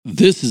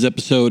This is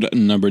episode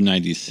number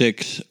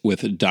 96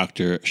 with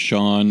Dr.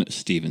 Shawn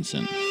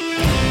Stevenson.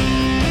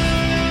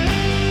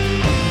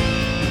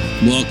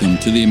 Welcome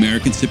to the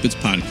American Snippets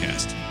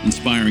podcast,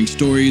 inspiring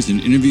stories and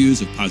interviews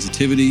of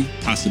positivity,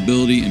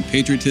 possibility, and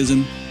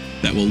patriotism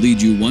that will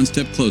lead you one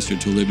step closer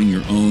to living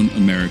your own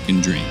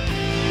American dream.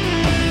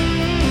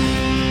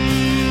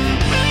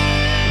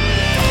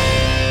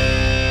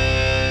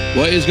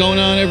 What is going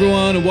on,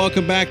 everyone? And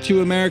welcome back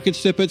to American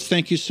Snippets.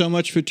 Thank you so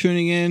much for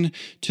tuning in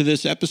to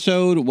this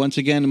episode. Once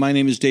again, my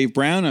name is Dave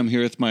Brown. I'm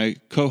here with my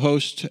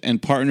co-host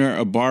and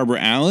partner, Barbara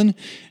Allen.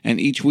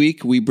 And each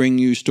week, we bring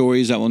you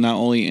stories that will not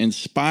only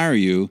inspire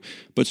you,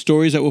 but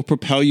stories that will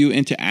propel you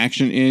into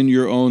action in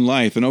your own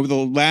life. And over the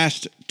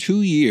last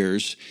 2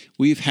 years,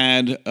 we've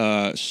had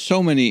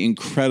so many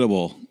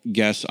incredible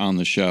guests on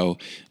the show,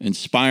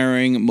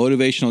 inspiring,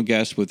 motivational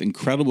guests with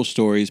incredible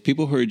stories,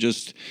 people who are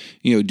just,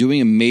 doing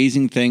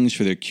amazing things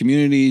for their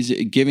communities,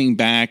 giving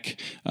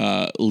back,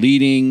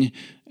 leading,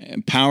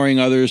 empowering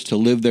others to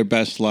live their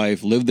best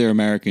life, live their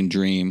American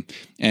dream.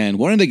 And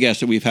one of the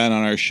guests that we've had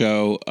on our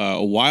show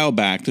a while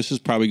back, this is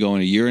probably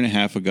going a year and a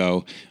half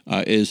ago,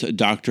 is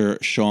Dr.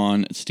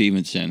 Shawn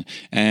Stevenson.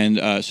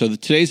 And so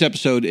today's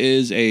episode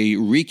is a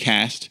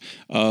recast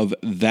of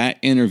that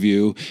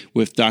interview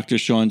with Dr.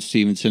 Shawn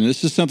Stevenson.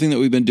 This is something that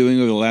we've been doing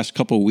over the last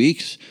couple of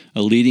weeks,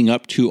 leading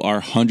up to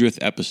our 100th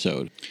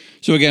episode.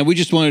 So again, we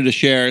just wanted to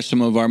share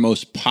some of our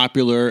most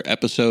popular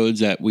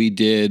episodes that we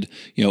did,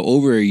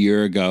 over a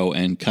year ago,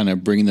 and kind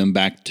of bring them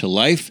back to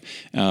life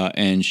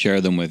and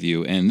share them with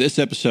you. And this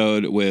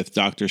episode with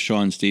Dr.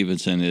 Shawn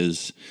Stevenson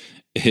is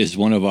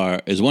one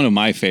of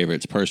my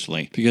favorites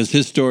personally, because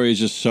his story is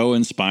just so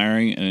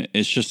inspiring and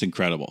it's just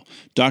incredible.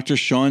 Dr.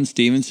 Shawn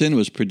Stevenson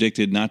was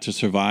predicted not to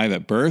survive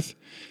at birth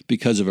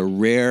because of a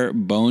rare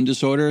bone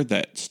disorder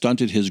that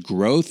stunted his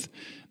growth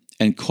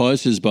and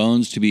caused his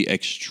bones to be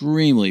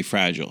extremely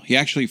fragile. He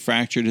actually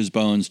fractured his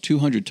bones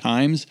 200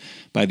 times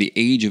by the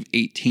age of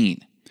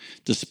 18.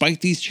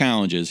 Despite these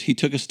challenges, he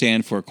took a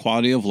stand for a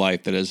quality of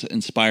life that has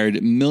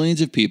inspired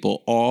millions of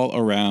people all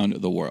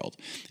around the world.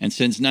 And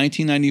since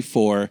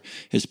 1994,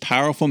 his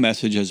powerful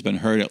message has been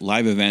heard at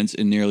live events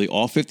in nearly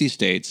all 50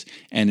 states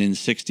and in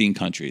 16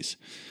 countries.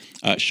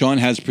 Shawn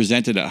has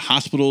presented at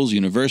hospitals,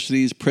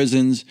 universities,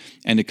 prisons,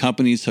 and to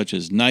companies such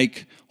as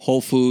Nike,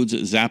 Whole Foods,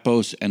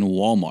 Zappos, and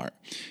Walmart.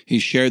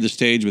 He's shared the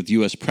stage with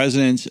U.S.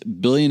 presidents,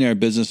 billionaire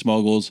business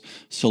moguls,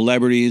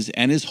 celebrities,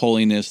 and His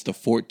Holiness, the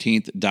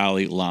 14th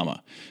Dalai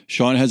Lama.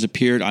 Shawn has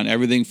appeared on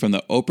everything from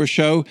The Oprah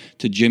Show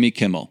to Jimmy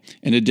Kimmel,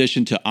 in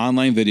addition to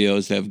online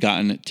videos that have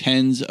gotten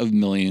tens of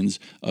millions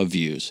of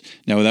views.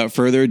 Now, without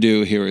further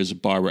ado, here is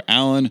Barbara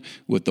Allen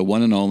with the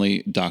one and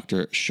only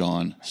Dr.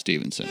 Shawn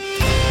Stevenson.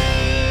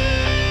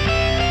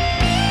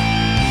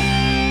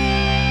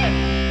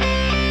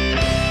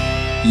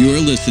 You are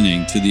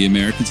listening to the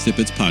American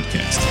Snippets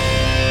podcast.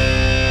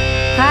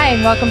 Hi,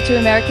 and welcome to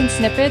American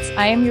Snippets.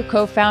 I am your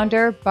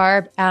co-founder,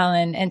 Barb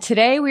Allen, and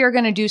today we are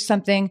going to do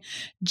something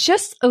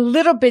just a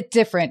little bit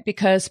different,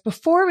 because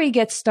before we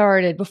get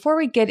started, before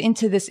we get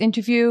into this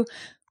interview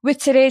with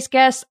today's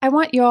guest, I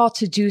want you all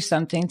to do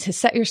something to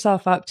set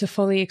yourself up to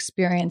fully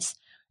experience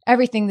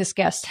everything this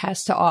guest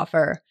has to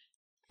offer.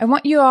 I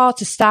want you all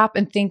to stop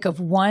and think of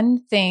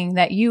one thing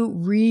that you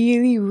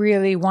really,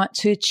 really want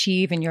to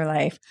achieve in your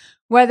life.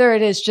 Whether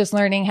it is just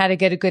learning how to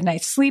get a good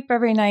night's sleep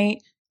every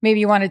night, maybe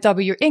you want to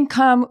double your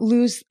income,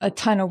 lose a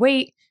ton of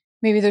weight.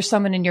 Maybe there's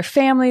someone in your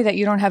family that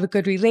you don't have a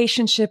good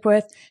relationship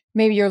with.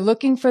 Maybe you're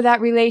looking for that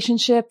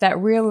relationship, that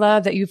real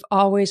love that you've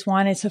always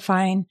wanted to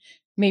find.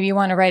 Maybe you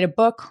want to write a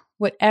book.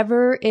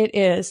 Whatever it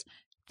is,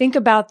 think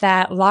about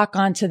that, lock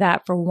onto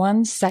that for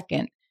 1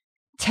 second.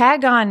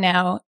 Tag on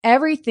now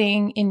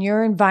everything in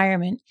your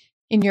environment,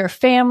 in your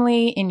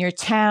family, in your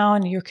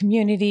town, your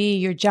community,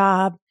 your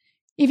job,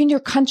 even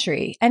your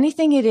country,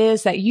 anything it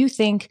is that you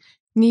think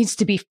needs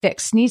to be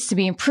fixed, needs to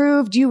be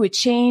improved, you would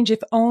change if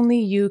only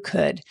you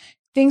could.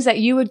 Things that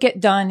you would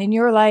get done in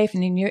your life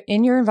and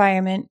in your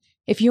environment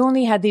if you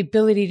only had the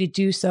ability to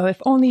do so,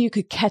 if only you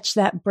could catch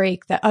that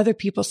break that other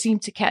people seem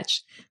to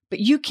catch, but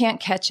you can't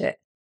catch it.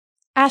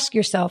 Ask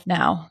yourself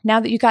now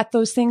that you got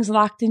those things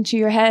locked into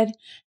your head,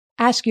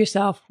 ask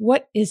yourself,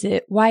 what is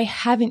it? Why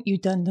haven't you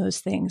done those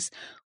things?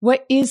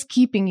 What is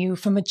keeping you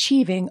from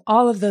achieving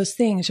all of those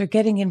things or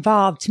getting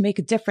involved to make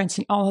a difference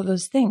in all of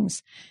those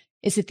things?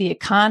 Is it the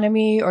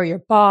economy or your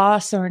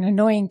boss or an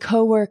annoying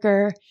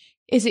coworker?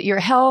 Is it your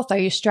health? Are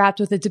you strapped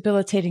with a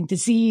debilitating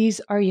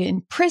disease? Are you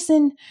in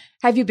prison?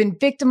 Have you been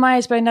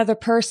victimized by another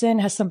person?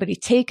 Has somebody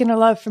taken a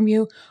love from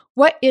you?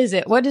 What is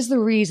it? What is the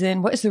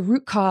reason? What is the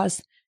root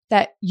cause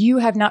that you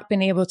have not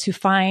been able to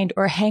find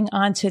or hang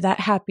on to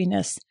that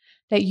happiness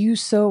that you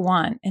so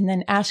want? And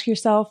then ask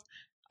yourself,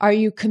 are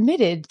you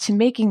committed to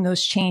making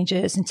those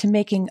changes and to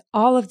making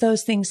all of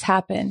those things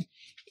happen?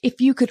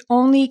 If you could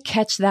only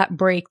catch that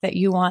break that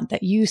you want,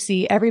 that you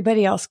see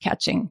everybody else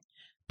catching,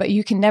 but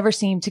you can never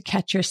seem to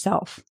catch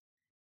yourself.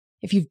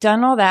 If you've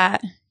done all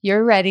that,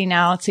 you're ready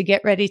now to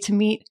get ready to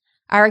meet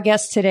our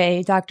guest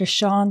today, Dr.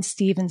 Shawn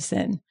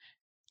Stevenson.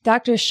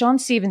 Dr. Sean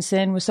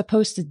Stevenson was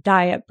supposed to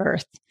die at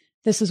birth.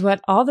 This is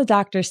what all the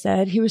doctors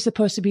said. He was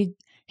supposed to be,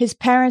 his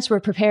parents were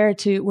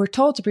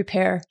told to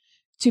prepare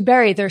to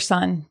bury their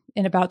son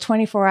in about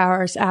 24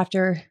 hours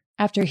after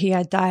he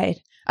had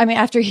died.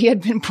 After he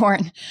had been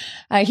born.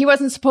 He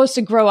wasn't supposed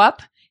to grow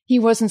up. He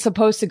wasn't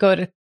supposed to go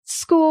to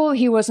school.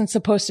 He wasn't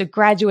supposed to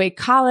graduate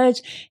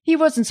college. He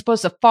wasn't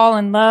supposed to fall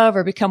in love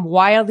or become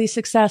wildly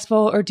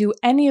successful or do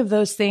any of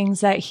those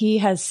things that he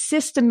has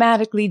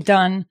systematically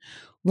done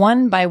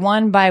one by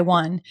one by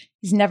one.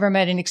 He's never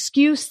met an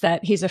excuse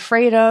that he's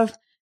afraid of.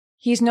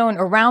 He's known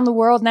around the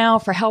world now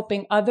for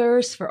helping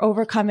others, for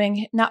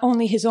overcoming not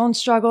only his own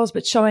struggles,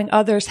 but showing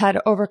others how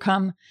to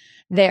overcome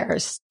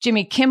theirs.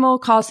 Jimmy Kimmel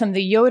calls him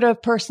the Yoda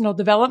of personal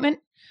development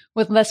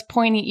with less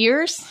pointy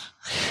ears.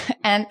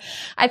 And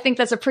I think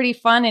that's a pretty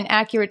fun and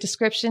accurate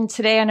description.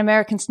 Today on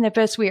American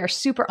Snippets, we are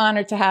super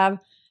honored to have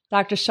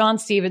Dr. Sean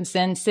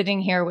Stevenson sitting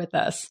here with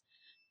us.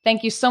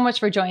 Thank you so much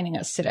for joining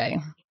us today.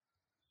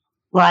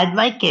 Well, I'd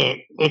like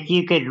it if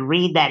you could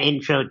read that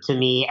intro to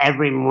me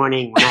every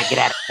morning when I get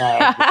out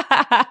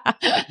of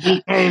bed.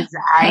 Because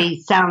I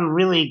sound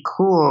really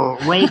cool,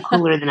 way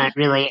cooler than I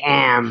really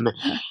am.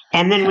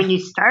 And then when you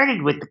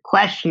started with the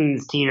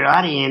questions to your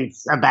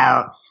audience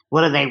about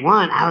what do they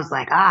want, I was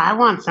like, I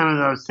want some of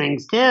those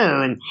things too.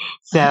 And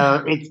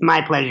so it's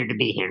my pleasure to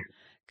be here.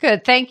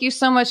 Good. Thank you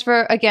so much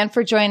for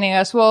joining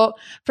us. Well,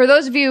 for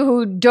those of you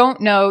who don't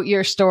know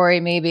your story,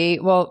 maybe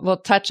we'll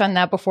touch on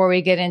that before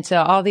we get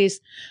into all these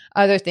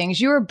other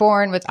things. You were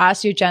born with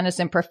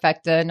osteogenesis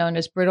imperfecta, known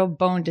as brittle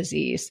bone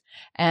disease,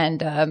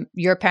 and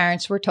your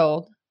parents were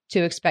told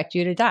to expect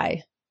you to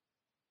die.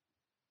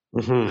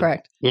 Mm-hmm.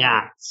 Correct?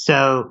 Yeah.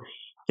 So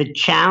the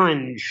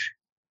challenge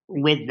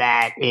with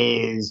that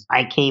is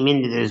I came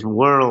into this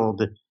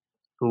world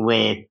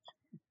with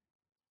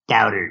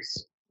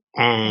doubters,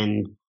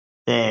 and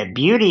the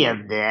beauty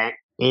of that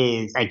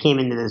is I came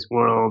into this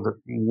world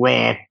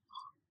with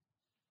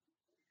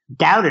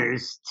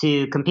doubters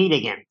to compete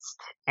against.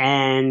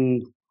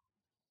 And,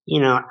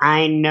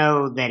 I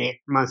know that it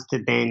must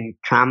have been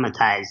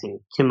traumatizing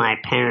to my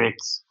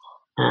parents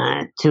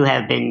to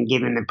have been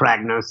given the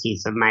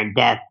prognosis of my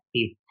death,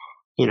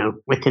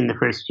 within the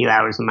first few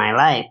hours of my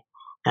life.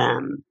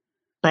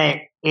 But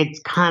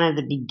it's kind of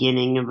the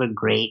beginning of a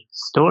great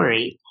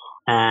story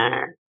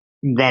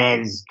that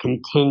has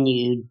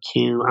continued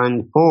to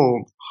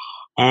unfold.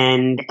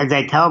 And as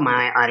I tell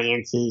my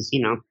audiences,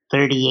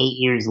 38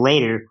 years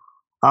later,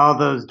 all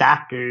those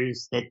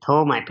doctors that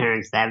told my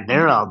parents that,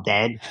 they're all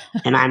dead,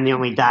 and I'm the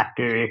only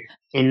doctor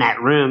in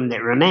that room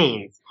that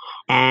remains.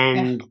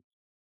 And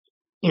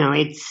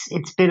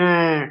it's been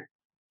a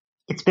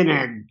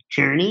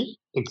journey.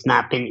 It's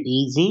not been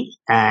easy.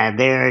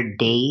 There are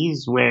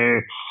days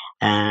where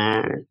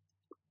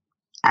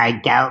I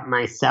doubt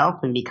myself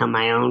and become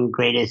my own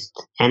greatest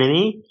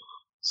enemy.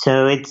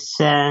 So it's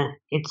a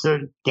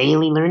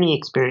daily learning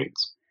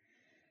experience.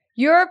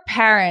 Your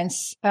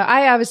parents,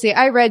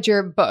 I read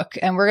your book,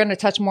 and we're going to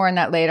touch more on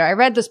that later. I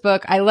read this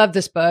book. I love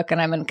this book,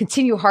 and I'm going to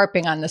continue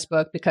harping on this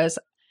book because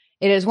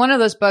it is one of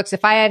those books,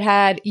 if I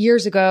had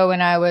years ago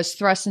when I was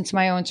thrust into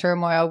my own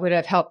turmoil, would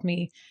have helped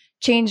me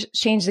change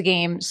the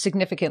game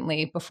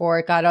significantly before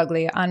it got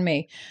ugly on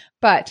me.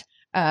 But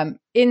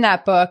in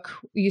that book,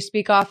 you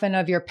speak often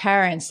of your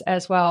parents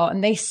as well,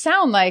 and they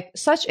sound like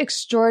such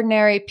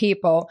extraordinary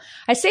people.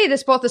 I say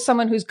this both as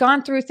someone who's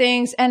gone through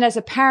things and as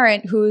a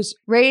parent who's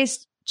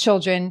raised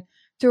children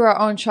through our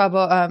own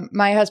trouble.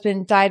 My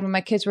husband died when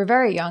my kids were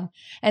very young,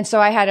 and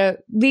so I had to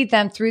lead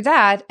them through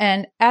that.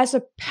 And as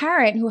a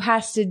parent who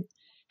has to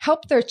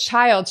help their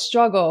child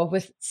struggle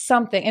with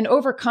something and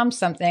overcome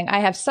something, I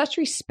have such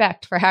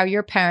respect for how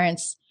your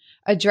parents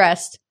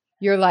addressed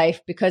your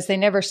life, because they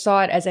never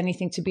saw it as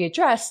anything to be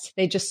addressed.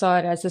 They just saw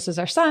it as, this is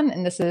our son,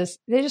 and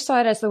they just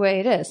saw it as the way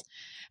it is.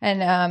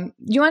 And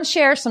you want to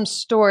share some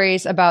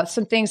stories about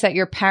some things that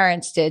your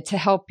parents did to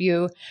help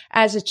you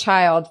as a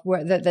child,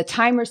 where the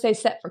timers they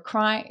set for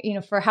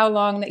crying, for how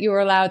long that you were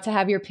allowed to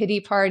have your pity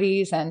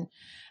parties, and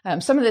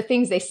some of the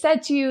things they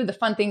said to you, the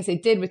fun things they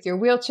did with your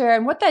wheelchair,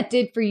 and what that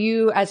did for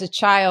you as a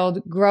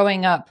child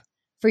growing up,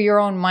 for your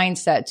own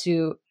mindset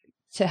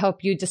to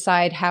help you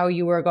decide how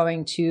you were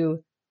going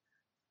to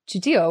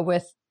deal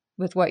with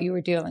what you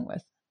were dealing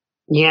with.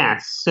 Yeah.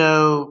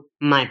 So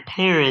my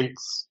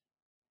parents,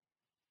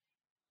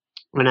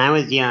 when I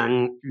was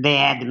young, they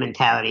had the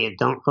mentality of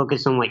don't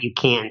focus on what you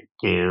can't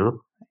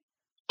do.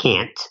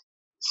 Can't.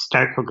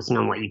 Start focusing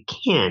on what you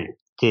can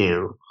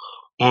do.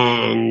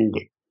 And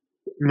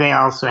they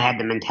also had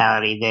the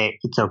mentality that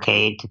it's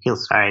okay to feel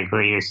sorry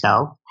for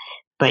yourself,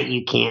 but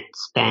you can't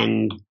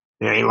spend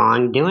very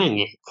long doing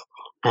it.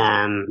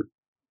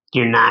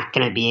 You're not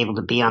going to be able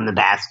to be on the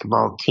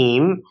basketball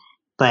team,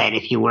 but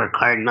if you work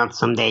hard enough,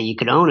 someday you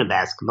could own a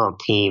basketball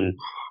team.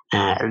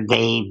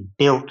 They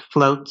built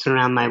floats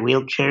around my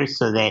wheelchair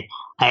so that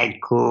I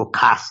had cool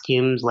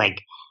costumes,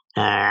 like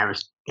I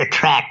was a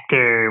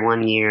tractor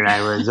one year,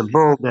 I was a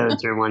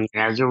bulldozer one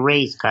year, I was a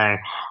race car,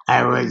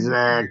 I was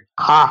a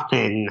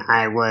coffin,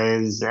 I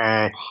was,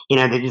 the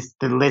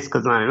list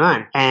goes on and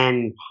on.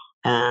 And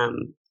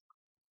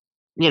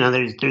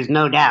there's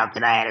no doubt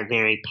that I had a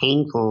very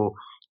painful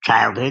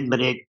childhood, but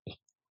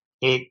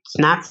it's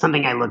not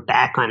something I look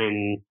back on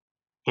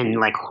in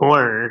like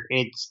horror.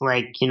 It's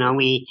like,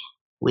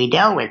 we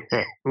dealt with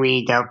it.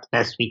 We dealt the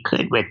best we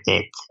could with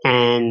it.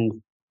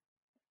 And,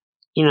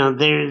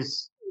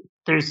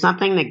 there's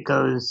something that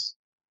goes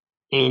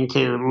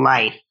into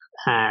life,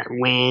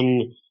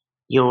 when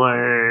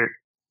your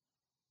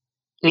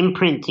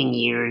imprinting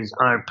years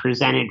are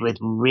presented with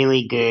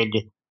really good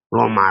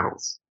role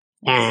models.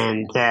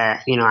 And,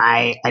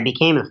 I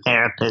became a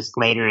therapist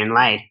later in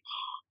life.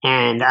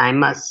 And I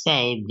must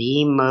say,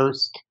 the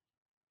most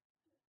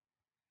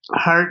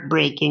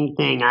heartbreaking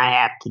thing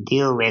I have to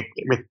deal with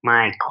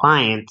my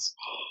clients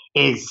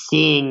is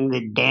seeing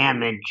the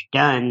damage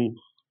done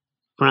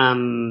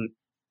from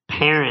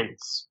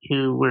parents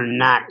who were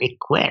not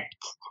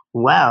equipped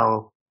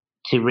well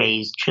to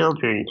raise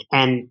children.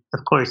 And of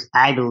course,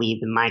 I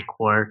believe in my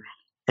core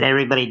that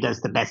everybody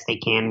does the best they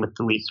can with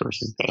the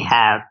resources they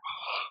have.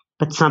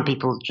 But some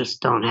people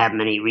just don't have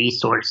many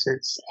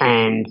resources.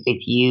 And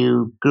if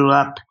you grew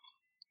up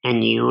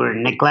and you were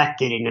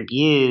neglected and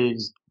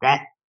abused,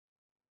 that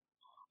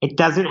it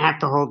doesn't have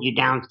to hold you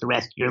down for the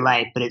rest of your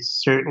life, but it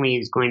certainly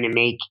is going to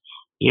make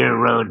your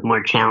road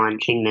more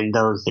challenging than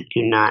those that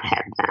do not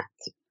have that.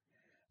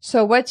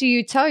 So what do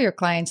you tell your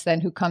clients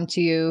then who come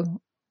to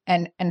you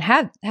and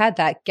have had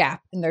that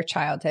gap in their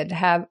childhood,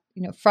 have,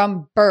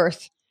 from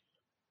birth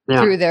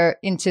through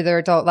into their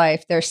adult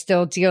life, they're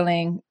still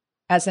dealing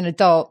as an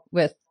adult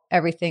with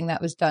everything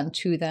that was done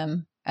to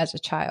them as a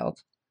child?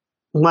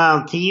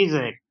 Well,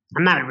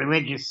 I'm not a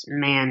religious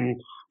man.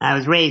 I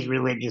was raised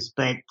religious,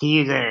 but to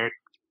use a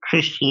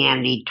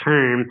Christianity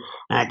term,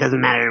 it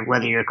doesn't matter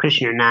whether you're a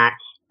Christian or not,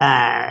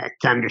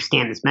 to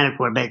understand this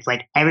metaphor, but it's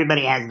like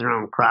everybody has their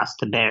own cross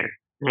to bear,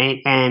 right?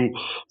 And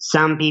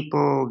some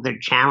people, the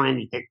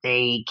challenge that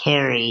they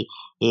carry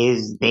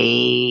is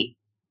they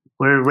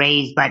were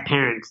raised by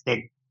parents that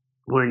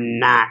were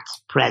not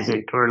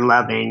present or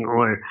loving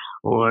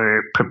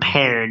or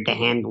prepared to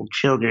handle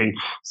children.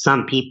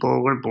 Some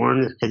people were born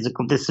with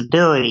physical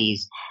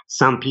disabilities.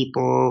 Some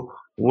people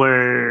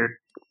were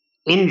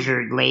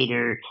injured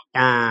later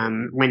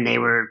when they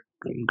were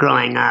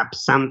growing up.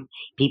 Some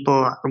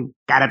people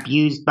got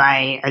abused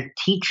by a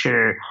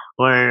teacher,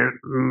 or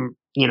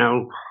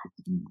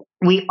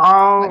we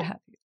all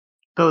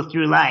go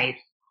through life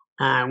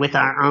with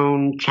our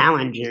own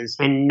challenges,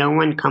 and no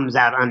one comes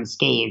out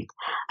unscathed.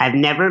 I've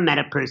never met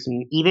a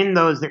person, even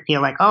those that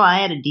feel like, oh, I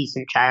had a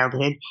decent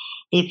childhood.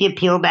 If you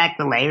peel back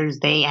the layers,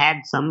 they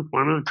had some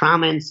form of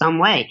trauma in some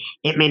way.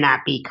 It may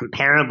not be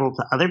comparable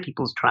to other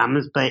people's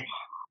traumas, but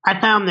I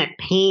found that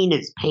pain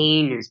is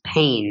pain is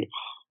pain.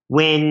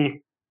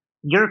 When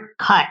you're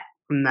cut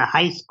from the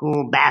high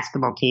school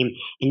basketball team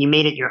and you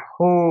made it your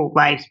whole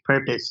life's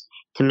purpose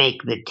to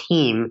make the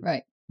team,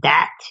 right,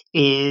 that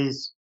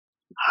is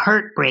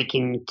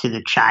heartbreaking to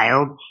the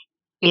child.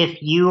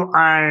 If you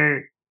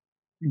are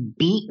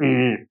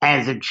beaten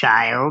as a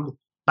child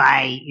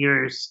by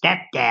your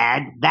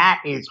stepdad,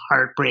 that is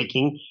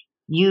heartbreaking.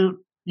 You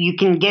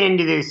can get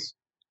into this,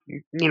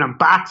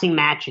 boxing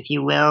match, if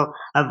you will,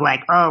 of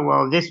like, oh,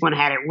 well, this one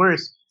had it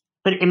worse.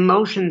 But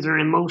emotions are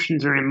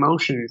emotions are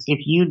emotions. If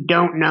you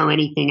don't know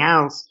anything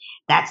else,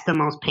 that's the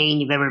most pain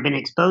you've ever been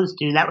exposed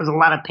to. That was a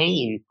lot of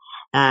pain.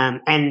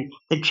 And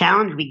the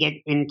challenge we get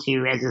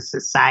into as a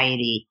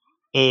society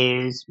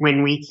is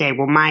when we say,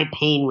 well, my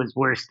pain was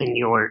worse than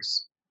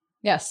yours.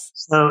 Yes.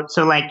 So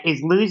like,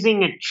 is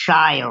losing a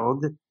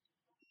child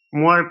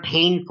more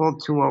painful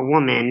to a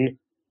woman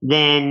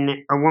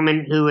than a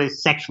woman who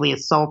is sexually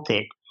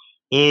assaulted?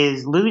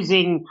 Is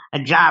losing a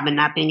job and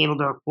not being able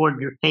to afford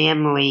your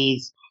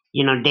family's,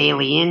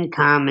 daily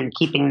income and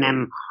keeping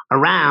them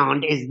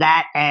around, is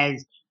that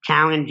as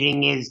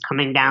challenging as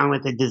coming down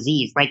with a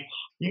disease? Like,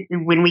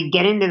 when we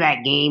get into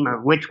that game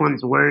of which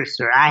one's worse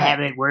or I have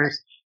it worse,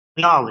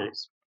 we all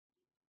lose.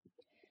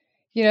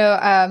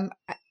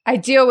 I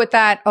deal with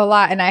that a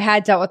lot, and I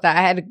had dealt with that.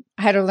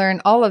 I had to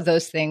learn all of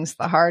those things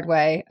the hard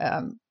way.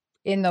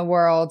 In the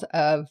world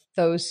of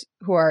those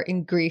who are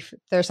in grief,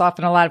 there's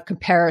often a lot of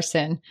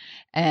comparison.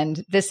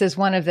 And this is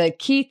one of the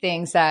key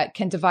things that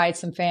can divide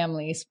some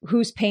families: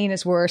 whose pain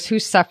is worse,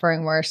 who's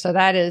suffering worse. So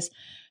that is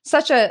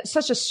such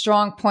a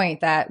strong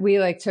point that we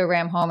like to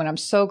ram home. And I'm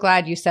so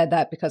glad you said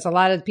that, because a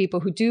lot of the people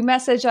who do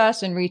message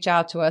us and reach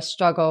out to us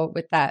struggle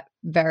with that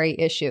very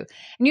issue.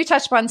 And you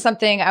touched on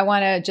something I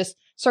want to just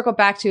circle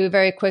back to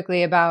very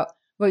quickly about,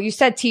 well, you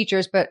said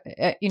teachers, but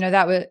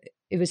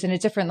it was in a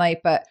different light.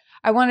 But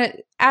I want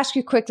to ask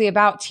you quickly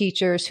about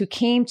teachers who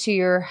came to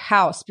your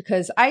house,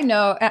 because I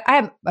know I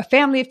have a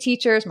family of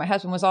teachers. My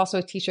husband was also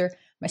a teacher.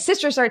 My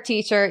sisters are a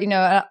teacher,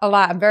 a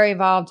lot. I'm very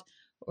involved,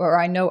 or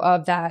I know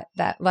of that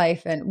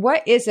life. And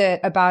what is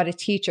it about a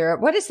teacher?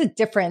 What is the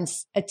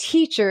difference a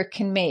teacher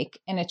can make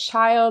in a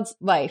child's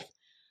life?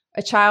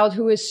 A child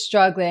who is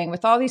struggling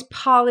with all these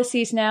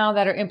policies now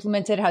that are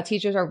implemented, how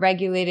teachers are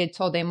regulated,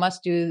 told they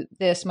must do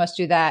this, must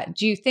do that.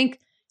 Do you think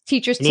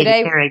teachers They need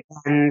today to carry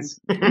guns.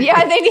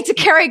 yeah, they need to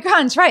carry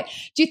guns, right?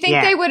 Do you think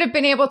Yeah. they would have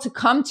been able to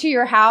come to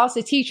your house?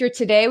 A teacher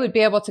today would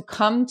be able to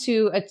come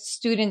to a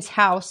student's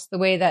house the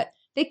way that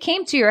they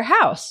came to your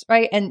house,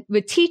 right? And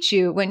would teach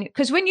you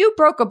because when you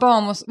broke a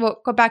bone,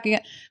 we'll go back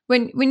again.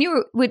 When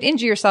you would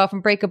injure yourself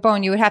and break a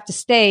bone, you would have to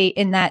stay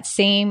in that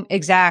same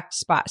exact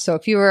spot. So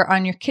if you were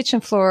on your kitchen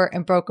floor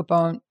and broke a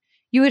bone,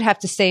 you would have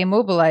to stay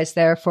immobilized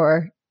there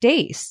for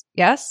days.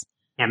 Yes?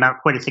 Yeah, about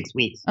 4 to 6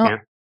 weeks. Oh, Yeah.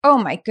 oh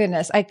my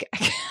goodness.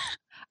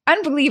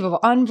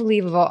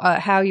 Unbelievable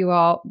how you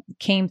all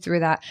came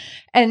through that.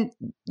 And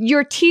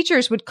your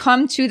teachers would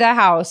come to the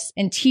house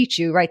and teach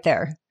you right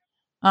there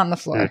on the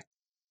floor. Mm-hmm.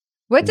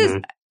 What does,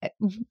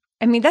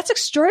 I mean, that's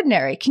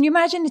extraordinary. Can you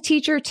imagine a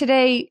teacher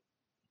today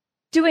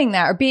doing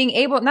that or being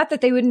able, not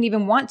that they wouldn't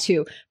even want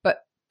to, but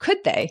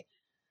could they?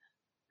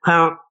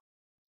 Well,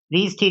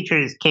 these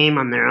teachers came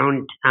on their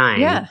own time.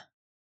 Yeah.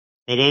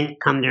 They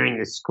didn't come during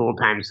the school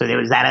time. So there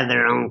was out of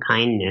their own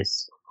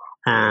kindness.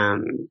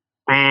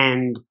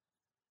 And,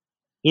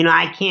 you know,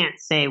 I can't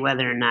say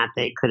whether or not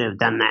they could have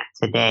done that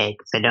today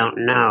because I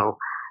don't know.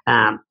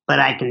 But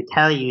I can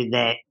tell you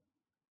that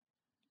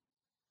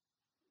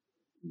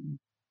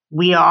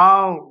we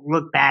all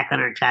look back on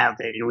our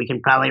childhood and we can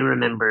probably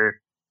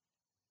remember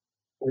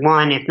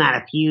one, if not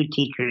a few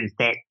teachers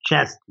that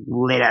just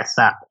lit us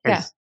up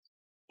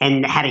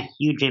and had a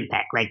huge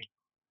impact. Like,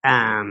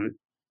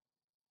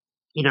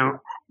 you know,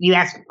 you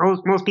ask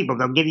most people,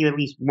 they'll give you at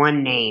least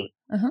one name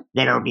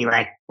that'll be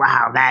like,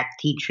 wow, that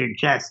teacher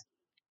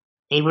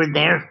they were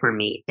there for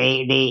me.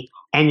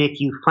 And if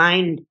you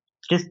find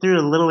just through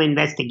a little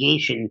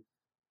investigation,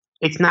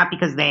 it's not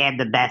because they had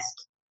the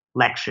best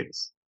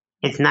lectures.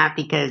 It's not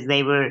because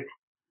they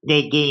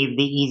gave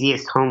the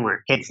easiest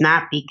homework. It's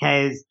not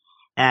because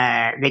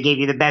they gave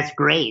you the best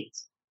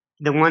grades.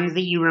 The ones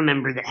that you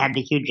remember that had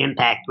the huge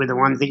impact were the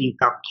ones that you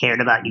felt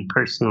cared about you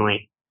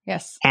personally.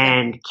 Yes.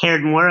 And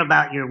cared more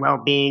about your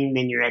well-being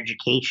than your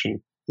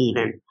education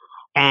even.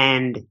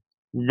 And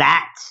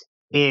that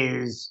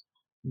is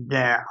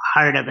the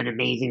heart of an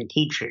amazing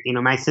teacher. You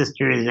know, my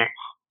sister is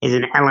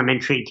an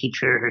elementary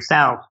teacher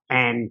herself.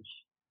 And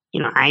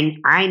you know,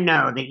 I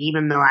know that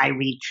even though I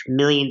reach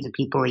millions of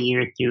people a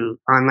year through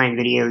online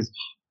videos,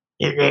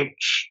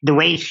 the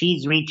way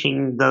she's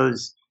reaching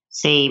those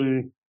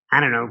same, I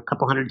don't know,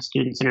 couple hundred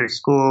students in her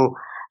school,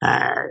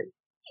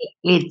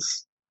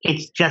 it's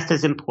just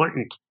as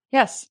important.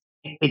 Yes.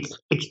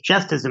 It's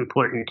just as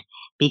important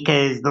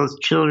because those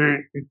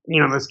children,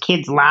 you know, those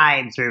kids'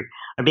 lives are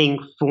being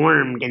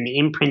formed in the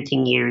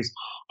imprinting years,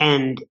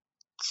 and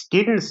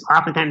students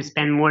oftentimes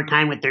spend more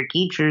time with their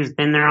teachers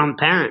than their own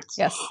parents.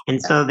 Yes.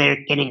 And so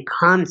they're getting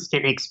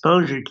constant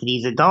exposure to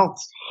these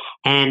adults.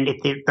 And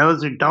if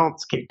those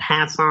adults can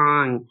pass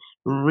on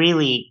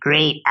really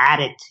great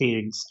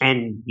attitudes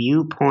and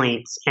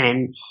viewpoints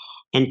and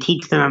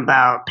teach them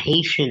about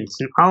patience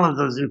and all of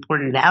those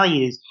important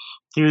values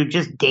through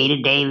just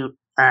day-to-day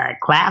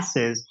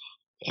classes,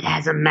 it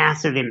has a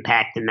massive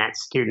impact in that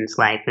student's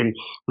life. And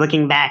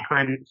looking back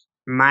on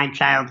my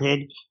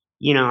childhood,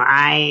 you know,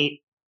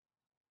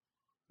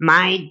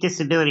 my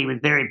disability was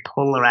very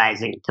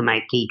polarizing to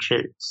my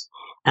teachers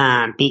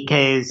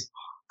because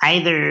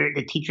either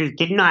the teachers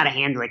didn't know how to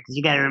handle it, because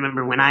you got to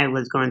remember when I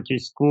was going through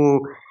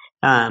school,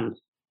 the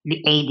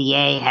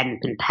ADA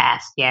hadn't been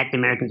passed yet, the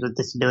Americans with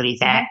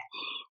Disabilities Act.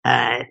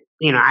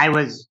 You know, I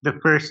was the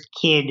first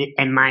kid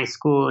in my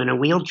school in a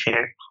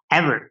wheelchair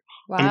ever.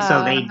 Wow. And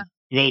so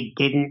they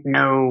didn't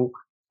know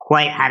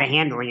quite how to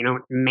handle it. You know,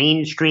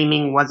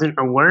 mainstreaming wasn't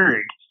a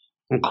word.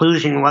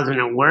 Inclusion wasn't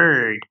a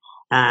word.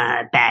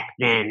 Back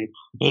then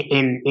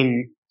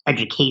in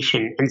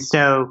education. And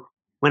so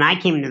when I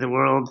came into the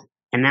world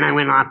and then I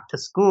went off to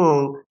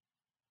school,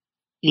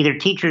 either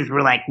teachers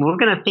were like, we're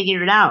going to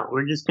figure it out.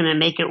 We're just going to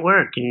make it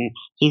work. And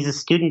he's a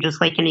student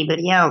just like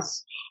anybody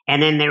else.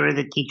 And then there were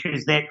the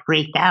teachers that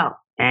freaked out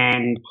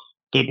and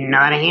didn't know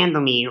how to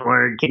handle me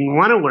or didn't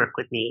want to work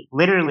with me.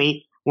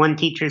 Literally, one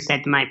teacher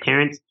said to my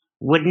parents,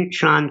 wouldn't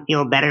Sean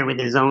feel better with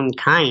his own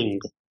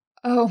kind?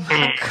 Oh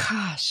my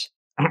gosh.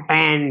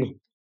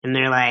 And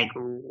they're like,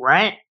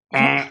 what?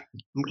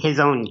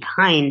 His own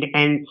kind.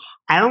 And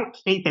I don't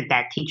think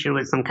that teacher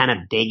was some kind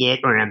of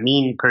bigot or a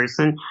mean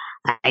person.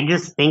 I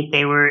just think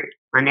they were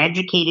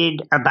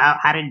uneducated about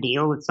how to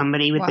deal with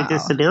somebody with a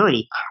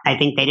disability. I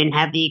think they didn't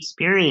have the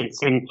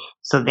experience. And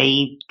so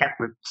they got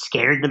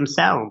scared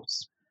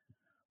themselves.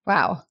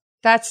 Wow.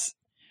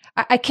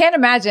 I can't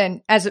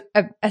imagine as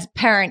a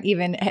parent,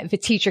 even if a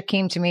teacher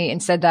came to me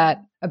and said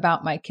that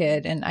about my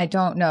kid. And I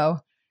don't know.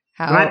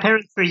 My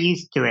parents were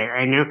used to it.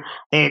 I know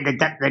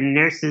the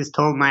nurses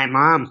told my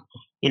mom,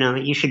 you know,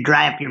 you should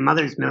dry up your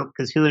mother's milk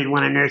because who would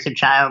want to nurse a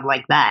child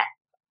like that?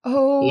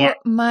 Oh,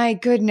 my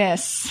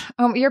goodness.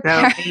 Your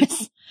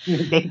parents.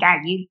 They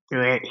got used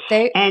to it.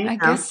 I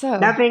guess so.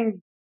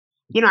 Nothing,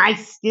 you know, I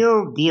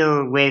still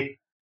deal with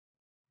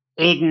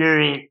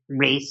ignorant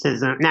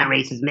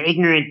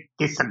ignorant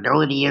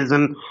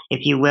disabilityism,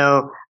 if you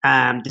will,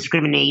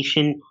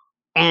 discrimination.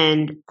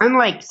 And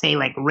unlike, say,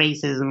 like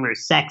racism or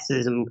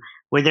sexism,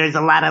 where there's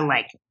a lot of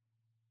like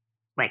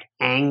like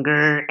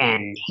anger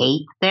and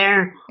hate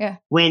there. Yeah.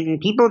 When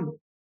people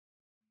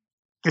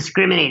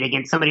discriminate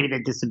against somebody with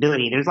a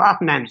disability, there's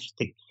oftentimes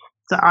it's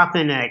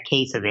often a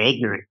case of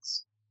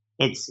ignorance.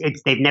 It's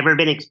they've never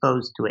been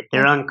exposed to it.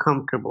 They're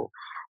uncomfortable.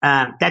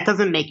 That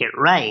doesn't make it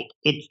right.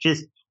 It's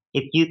just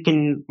if you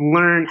can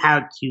learn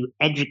how to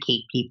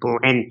educate people,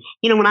 and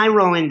when I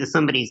roll into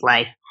somebody's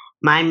life,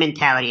 my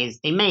mentality is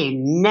they may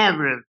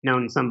never have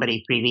known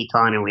somebody 3 feet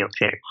tall in a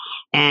wheelchair,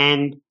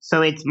 and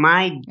so it's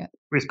my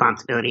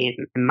responsibility,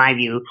 in my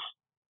view,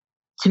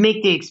 to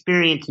make the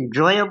experience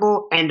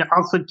enjoyable and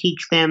also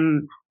teach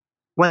them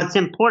what's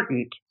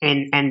important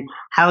and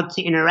how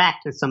to interact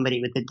with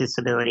somebody with a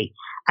disability.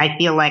 I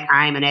feel like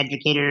I'm an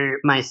educator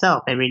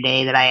myself every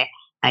day that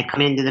I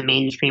come into the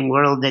mainstream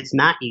world that's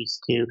not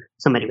used to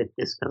somebody with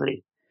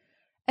disability.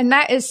 And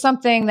that is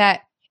something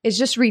that is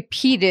just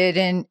repeated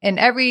in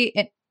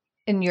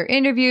your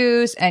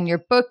interviews and your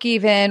book.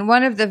 Even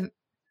one of the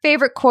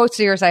favorite quotes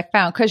of yours I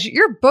found, because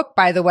your book,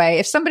 by the way,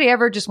 if somebody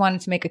ever just wanted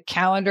to make a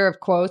calendar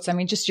of quotes, I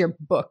mean, just your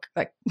book,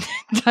 like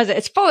does it?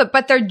 It's full of,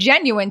 but they're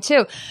genuine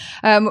too.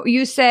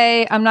 You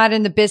say, "I'm not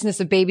in the business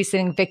of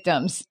babysitting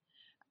victims.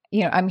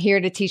 I'm here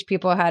to teach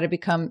people how to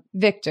become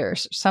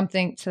victors,"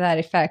 something to that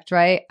effect,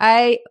 right?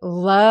 I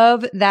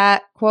love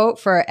that quote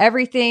for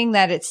everything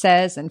that it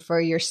says and for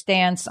your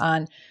stance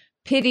on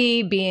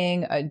pity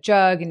being a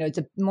drug, it's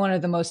one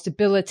of the most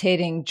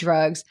debilitating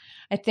drugs.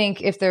 I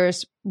think if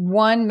there's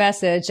one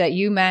message that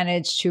you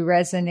manage to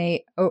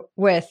resonate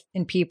with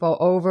in people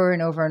over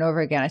and over and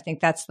over again, I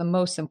think that's the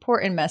most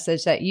important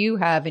message that you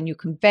have, and you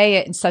convey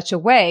it in such a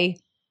way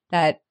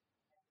that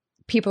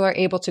people are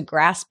able to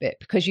grasp it,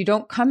 because you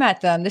don't come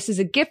at them. This is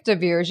a gift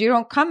of yours. You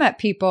don't come at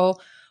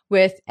people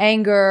with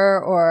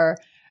anger or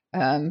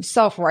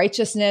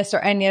self-righteousness or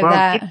any of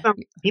that.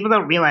 People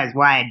don't realize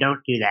why I don't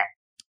do that.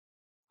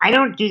 I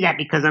don't do that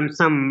because I'm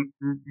some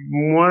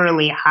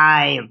morally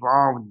high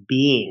evolved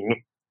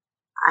being.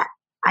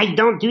 I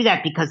don't do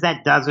that because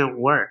that doesn't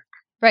work.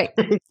 Right.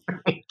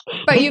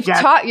 But you've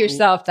taught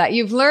yourself that.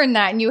 You've learned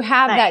that, and you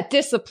have that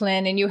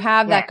discipline, and you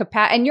have that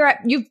capacity,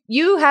 and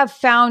you have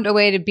found a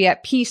way to be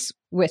at peace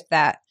with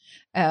that,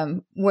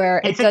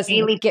 where it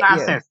doesn't get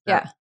process, you.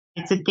 Yeah.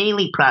 It's a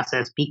daily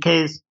process,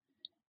 because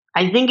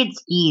I think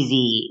it's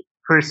easy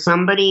for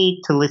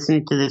somebody to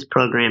listen to this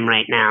program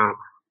right now.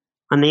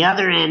 On the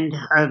other end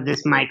of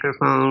this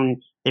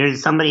microphone,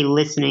 there's somebody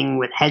listening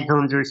with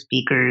headphones or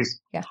speakers.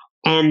 Yeah.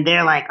 And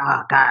they're like,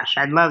 "Oh gosh,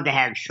 I'd love to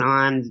have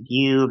Sean's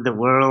view of the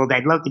world.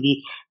 I'd love to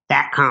be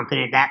that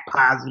confident, that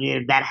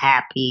positive, that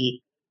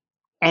happy."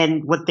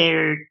 And what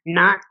they're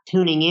not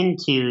tuning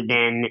into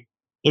then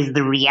is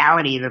the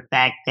reality of the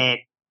fact that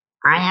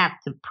I have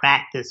to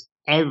practice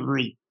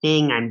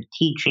everything I'm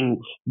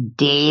teaching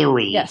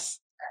daily. Yes.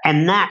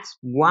 And that's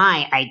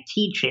why I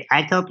teach it.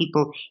 I tell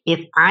people,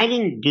 if I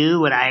didn't do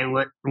what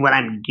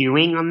I'm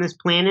doing on this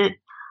planet,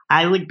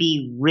 I would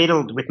be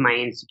riddled with my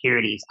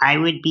insecurities. I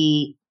would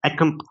be a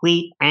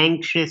complete,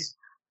 anxious,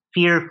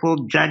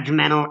 fearful,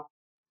 judgmental,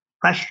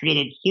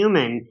 frustrated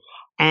human.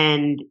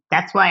 And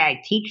that's why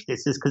I teach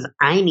this, is because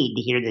I need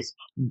to hear this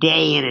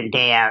day in and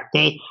day out.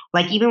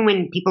 Like even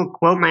when people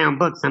quote my own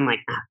books, I'm like,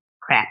 "Oh,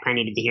 crap, I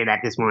needed to hear that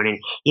this morning,"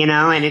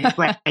 and it's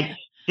like,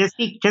 just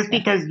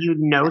because you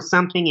know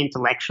something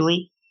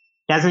intellectually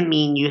doesn't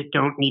mean you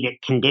don't need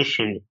it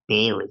conditioned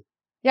daily.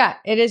 Yeah,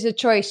 it is a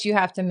choice you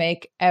have to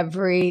make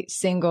every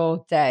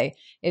single day.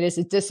 It is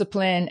a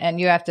discipline, and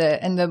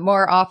and the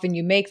more often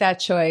you make that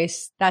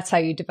choice, that's how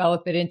you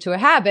develop it into a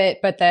habit.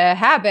 But the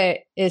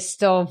habit is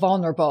still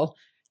vulnerable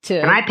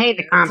to. And I pay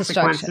the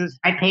consequences.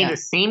 I pay the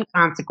same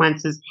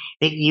consequences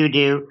that you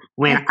do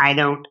when I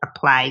don't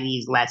apply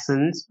these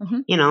lessons.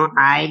 Mm-hmm.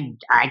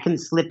 I can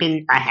slip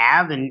in. I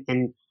have,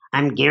 and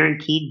I'm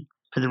guaranteed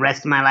for the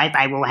rest of my life,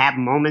 I will have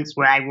moments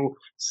where I will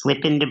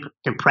slip into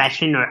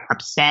depression or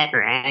upset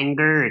or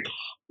anger.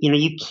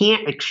 You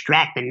can't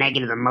extract the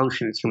negative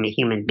emotions from a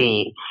human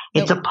being.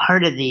 It's a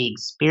part of the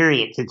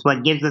experience. It's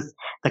what gives us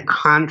the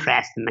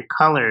contrast and the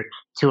color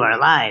to our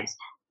lives.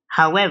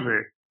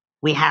 However,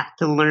 we have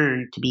to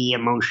learn to be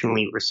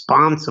emotionally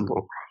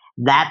responsible.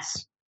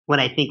 That's what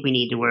I think we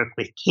need to work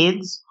with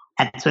kids.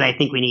 That's what I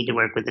think we need to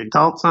work with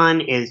adults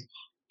on is,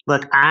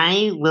 look,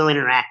 I will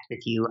interact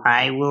with you.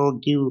 I will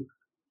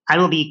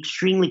be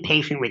extremely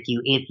patient with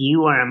you if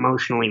you are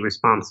emotionally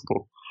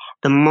responsible.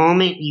 The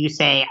moment you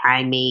say,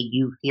 "I made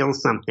you feel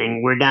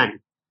something," we're done.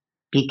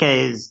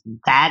 Because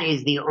that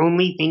is the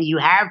only thing you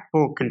have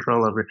full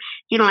control over.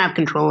 You don't have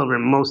control over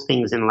most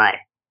things in life,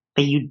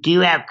 but you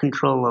do have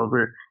control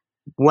over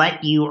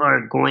what you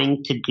are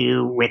going to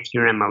do with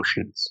your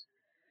emotions.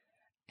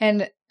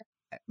 And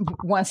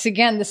once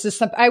again, this is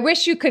something I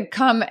wish you could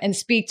come and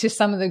speak to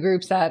some of the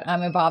groups that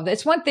I'm involved in.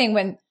 It's one thing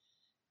when,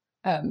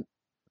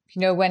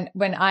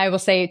 when I will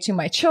say it to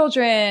my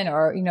children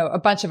or, a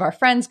bunch of our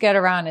friends get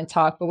around and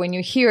talk, but when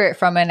you hear it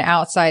from an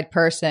outside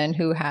person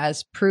who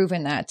has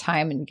proven that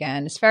time and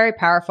again, it's very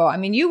powerful. I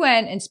mean, you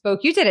went and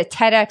spoke, you did a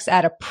TEDx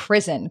at a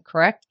prison,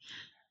 correct?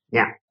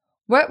 Yeah.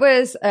 What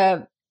was,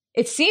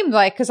 it seemed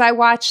like, because I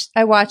watched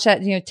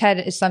that, TED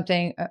is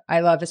something I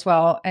love as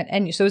well.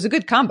 And so it was a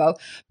good combo,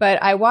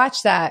 but I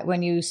watched that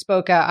when you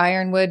spoke at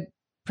Ironwood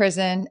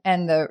Prison,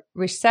 and the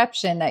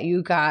reception that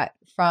you got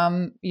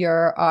from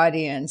your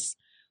audience.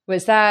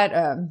 Was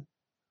that,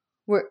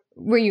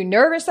 were you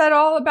nervous at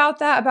all about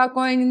that, about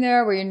going in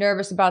there? Were you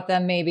nervous about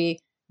them maybe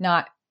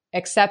not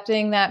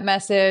accepting that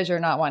message or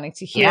not wanting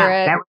to hear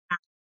it?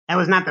 That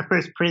was not the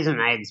first prison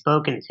I had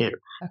spoken to.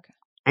 Okay.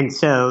 And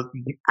so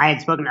I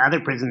had spoken to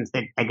other prisons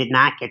that I did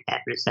not get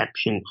that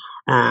reception.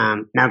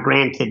 Now,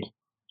 granted,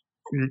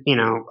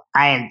 I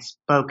had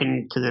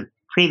spoken to the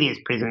previous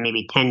prison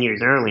maybe 10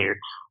 years earlier.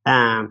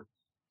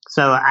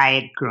 So I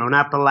had grown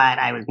up a lot.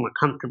 I was more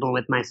comfortable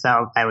with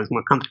myself. I was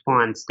more comfortable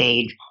on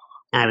stage.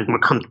 I was more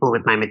comfortable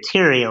with my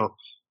material.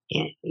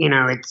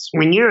 It's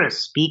when you're a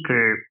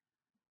speaker,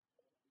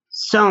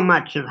 so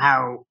much of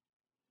how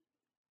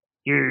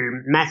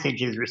your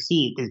message is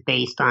received is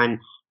based on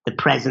the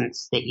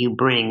presence that you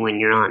bring when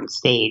you're on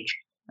stage.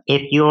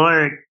 If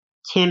you're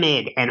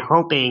timid and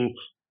hoping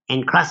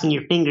and crossing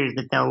your fingers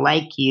that they'll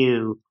like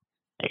you,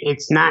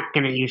 it's not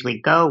going to usually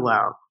go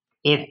well.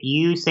 If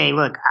you say,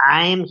 look,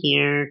 I am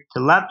here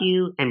to love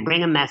you and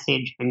bring a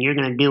message, and you're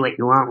going to do what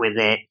you want with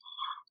it,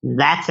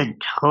 that's a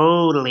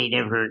totally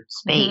different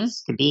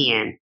space to be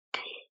in.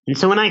 And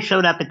so when I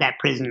showed up at that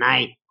prison,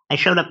 I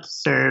showed up to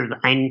serve.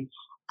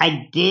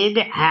 I did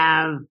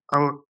have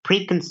a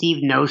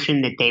preconceived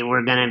notion that they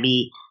were going to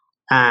be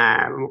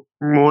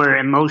more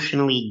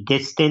emotionally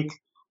distant,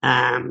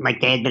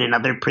 like they had been in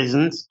other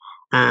prisons.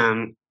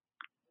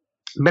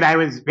 But I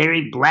was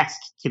very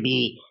blessed to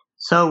be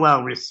so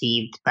well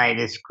received by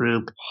this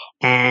group.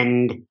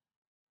 And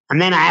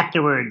then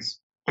afterwards,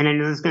 and I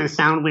know this is going to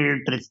sound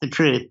weird, but it's the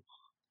truth,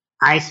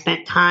 I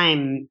spent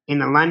time in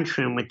the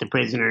lunchroom with the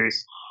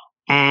prisoners,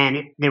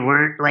 and there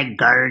weren't like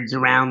guards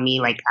around me.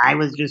 Like I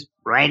was just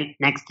right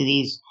next to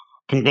these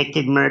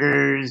convicted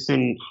murderers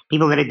and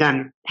people that had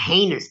done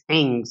heinous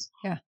things.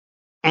 Yeah.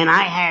 And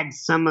I had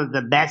some of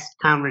the best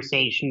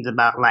conversations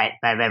about life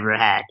I've ever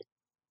had.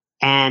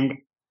 And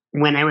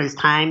when it was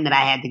time that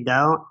I had to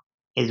go,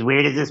 as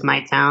weird as this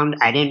might sound,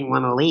 I didn't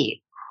want to leave.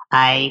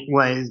 I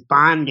was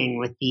bonding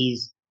with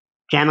these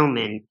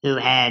gentlemen who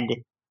had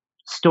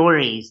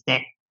stories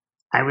that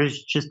I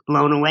was just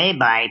blown away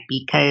by,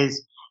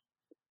 because,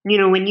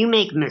 when you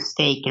make a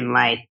mistake in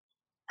life,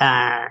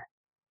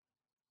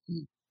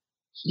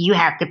 you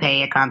have to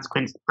pay a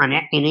consequence in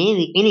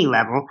any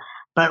level.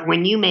 But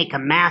when you make a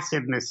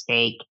massive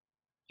mistake,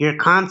 your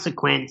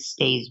consequence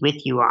stays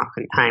with you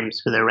oftentimes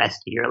for the rest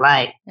of your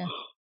life. Yeah.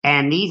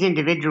 And these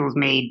individuals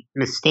made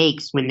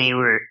mistakes when they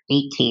were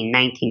 18,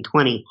 19,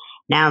 20.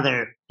 Now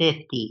they're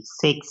 50,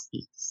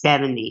 60,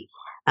 70.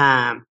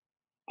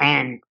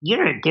 And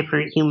you're a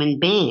different human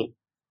being.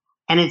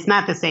 And it's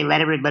not to say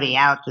let everybody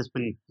out just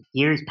when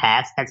years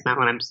pass. That's not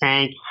what I'm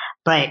saying.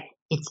 But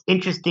it's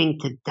interesting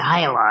to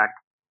dialogue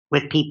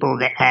with people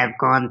that have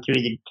gone through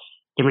the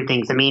different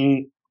things. I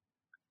mean,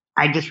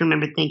 I just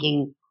remember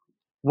thinking,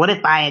 what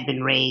if I had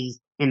been raised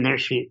in their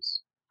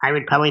shoes? I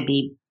would probably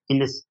be in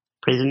this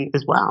prison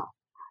as well,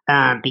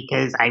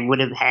 because I would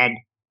have had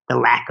the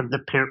lack of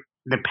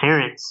the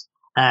parents'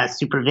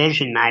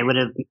 supervision. I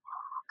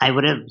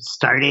would have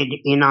started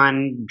in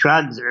on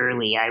drugs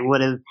early. I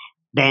would have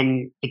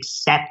been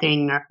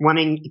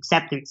wanting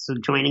acceptance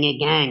of joining a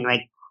gang.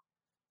 Like,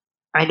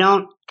 I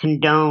don't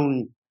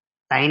condone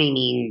by any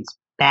means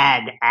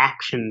bad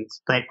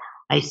actions, but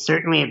I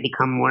certainly have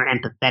become more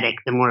empathetic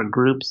the more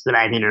groups that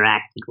I've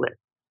interacted with.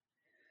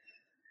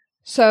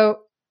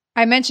 So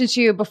I mentioned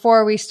to you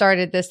before we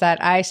started this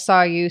that I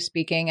saw you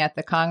speaking at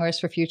the Congress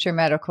for Future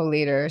Medical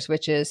Leaders,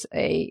 which is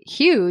a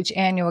huge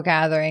annual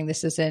gathering.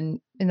 This is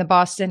in the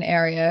Boston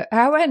area.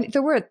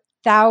 There were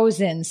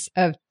thousands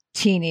of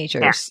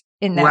teenagers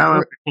in that. Well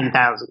over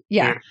 10,000.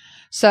 Yeah.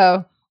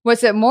 So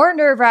was it more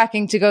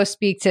nerve-wracking to go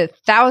speak to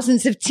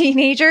thousands of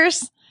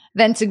teenagers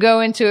than to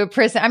go into a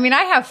prison? I mean,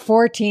 I have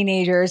 4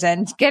 teenagers,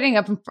 and getting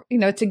up,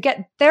 to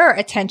get their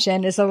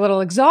attention is a little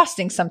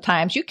exhausting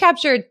sometimes. You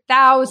captured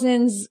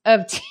thousands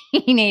of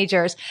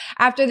teenagers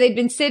after they'd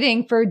been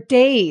sitting for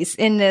days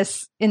in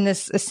this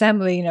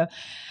assembly,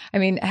 I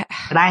mean,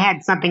 but I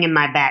had something in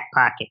my back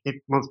pocket that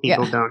most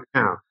people don't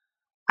know.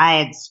 I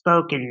had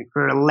spoken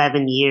for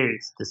 11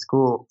 years to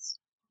schools.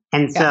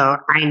 And so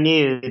I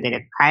knew that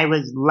if I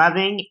was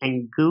loving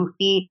and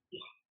goofy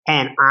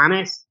and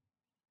honest,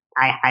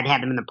 I'd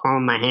have them in the palm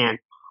of my hand.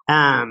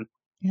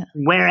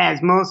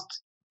 Whereas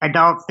most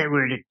adults that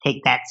were to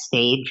take that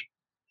stage,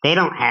 they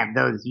don't have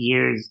those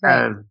years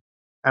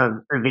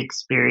of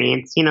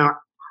experience.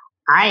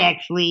 I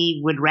actually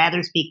would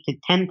rather speak to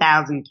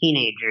 10,000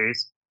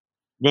 teenagers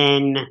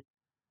than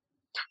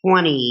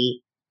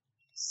 20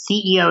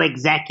 CEO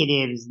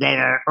executives that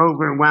are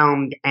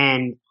overwhelmed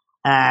and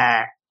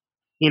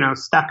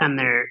stuck on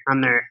their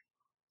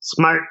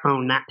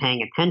smartphone, not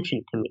paying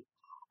attention to me.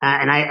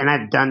 And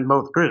I've done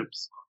both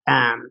groups.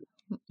 I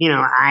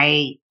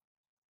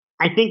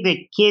think that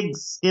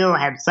kids still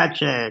have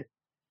such a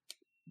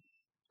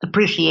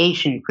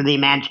appreciation for the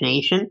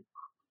imagination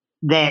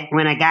that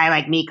when a guy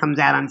like me comes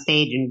out on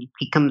stage and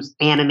becomes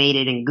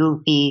animated and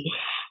goofy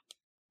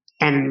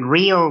and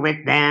real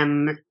with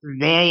them,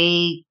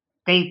 they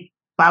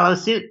follow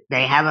suit.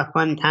 They have a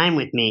fun time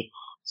with me.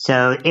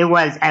 So it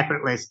was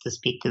effortless to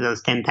speak to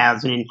those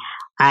 10,000. And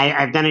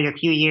I've done it a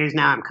few years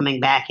now. I'm coming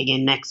back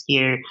again next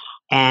year.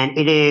 And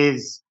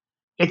it's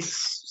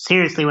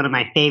seriously one of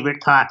my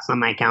favorite talks on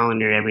my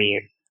calendar every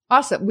year.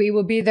 Awesome. We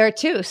will be there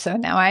too. So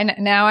now I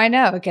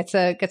know. Get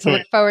to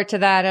look forward to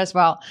that as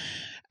well.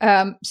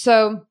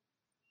 So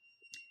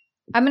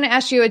I'm going to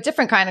ask you a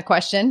different kind of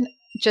question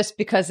just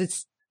because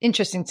it's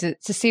interesting to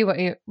see what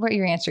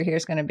your answer here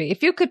is going to be.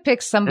 If you could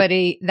pick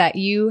somebody that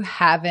you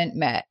haven't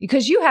met,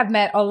 because you have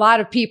met a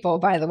lot of people,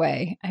 by the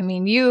way. I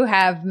mean, you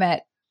have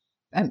met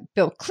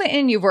Bill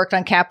Clinton, you've worked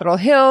on Capitol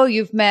Hill,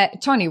 you've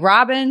met Tony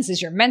Robbins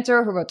is your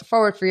mentor who wrote the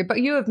foreword for you,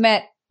 but you have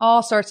met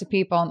all sorts of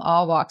people in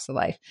all walks of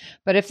life.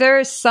 But if there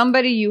is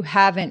somebody you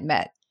haven't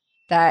met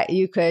that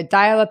you could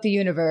dial up the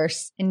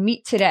universe and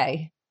meet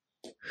today,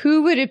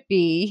 who would it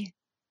be?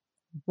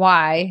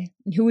 Why?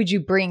 And who would you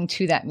bring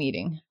to that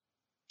meeting?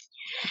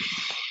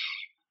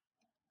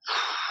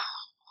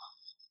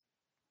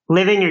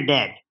 Living or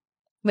dead?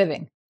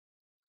 Living.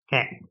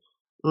 Okay.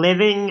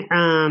 Living,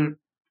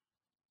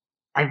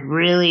 I've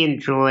really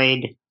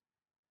enjoyed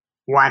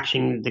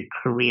watching the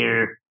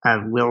career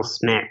of Will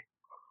Smith.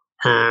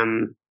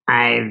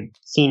 I've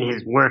seen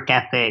his work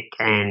ethic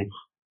and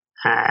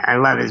I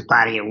love his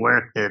body of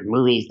work, the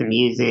movies, the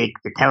music,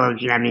 the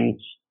television. I mean,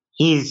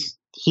 he's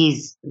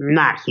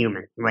not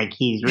human. Like,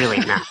 he's really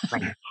not.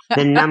 Like,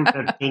 the number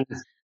of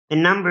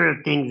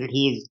things that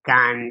he's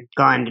gone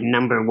to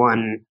number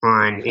one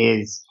on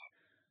is,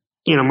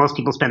 you know, most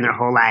people spend their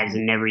whole lives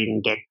and never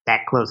even get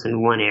that close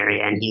in one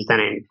area, and he's done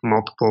it in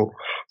multiple.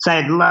 So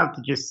I'd love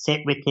to just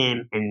sit with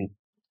him and,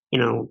 you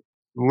know,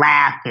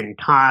 laugh and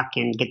talk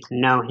and get to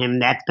know him.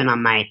 That's been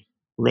on my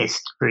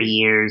list for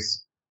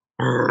years.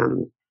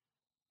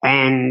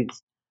 And,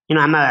 you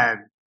know, I'm a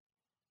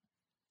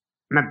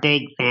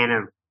big fan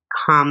of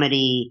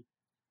comedy,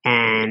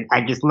 and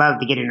I just love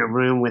to get in a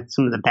room with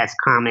some of the best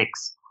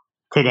comics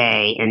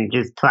today and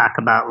just talk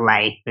about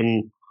life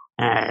and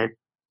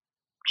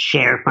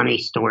share funny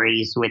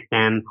stories with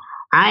them.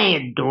 I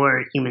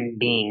adore human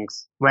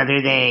beings,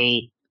 whether they're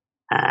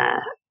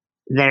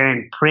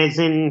in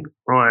prison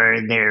or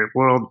they're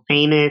world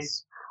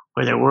famous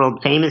or they're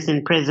world famous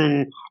in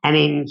prison. I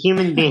mean,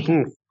 human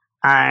beings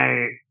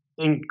are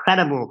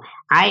incredible.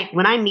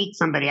 When I meet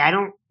somebody, I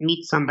don't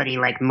meet somebody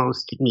like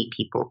most meet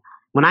people.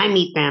 When I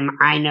meet them,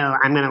 I know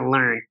I'm going to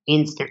learn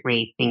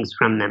instantly things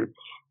from them.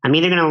 I'm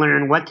either going to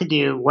learn what to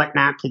do, what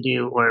not to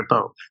do, or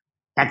both.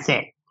 That's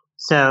it.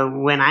 So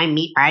when I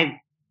meet,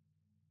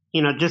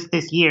 just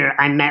this year,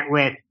 I met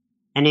with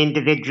an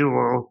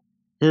individual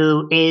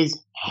who is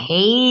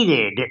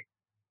hated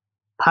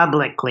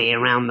publicly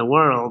around the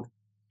world.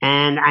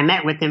 And I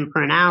met with him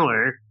for an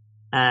hour,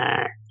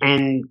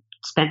 and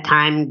spent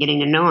time getting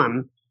to know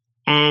him.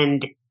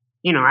 And,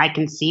 you know, I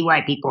can see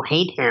why people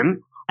hate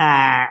him.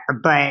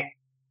 But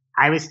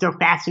I was still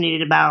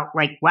fascinated about,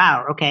 like,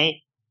 wow,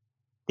 okay,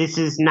 this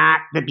is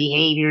not the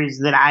behaviors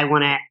that I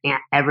want to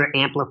ever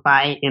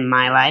amplify in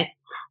my life.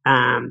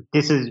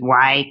 This is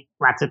why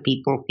lots of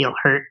people feel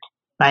hurt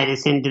by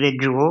this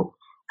individual.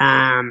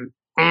 And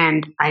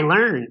I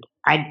learned.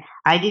 I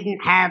didn't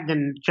have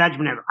the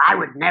judgment of, I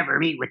would never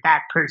meet with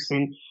that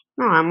person.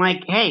 No, I'm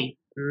like, hey,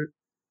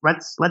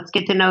 let's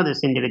get to know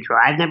this individual.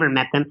 I've never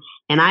met them.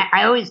 And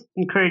I always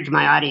encourage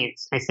my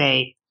audience. I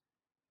say,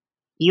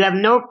 you have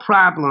no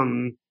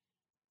problem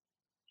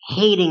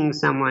hating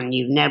someone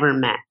you've never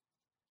met.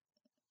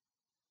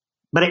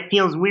 But it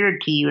feels weird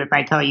to you if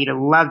I tell you to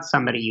love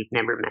somebody you've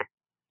never met.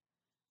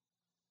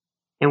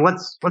 And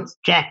what's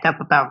jacked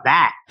up about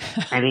that?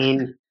 I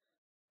mean,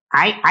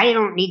 I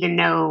don't need to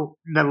know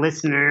the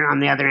listener on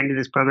the other end of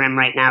this program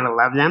right now to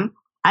love them.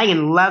 I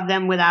can love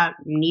them without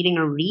needing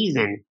a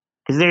reason,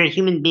 because they're a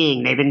human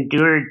being. They've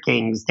endured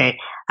things that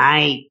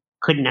I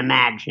couldn't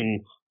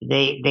imagine.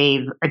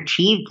 They've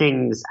achieved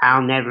things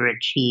I'll never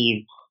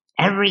achieve.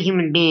 Every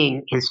human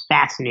being has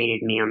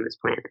fascinated me on this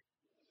planet.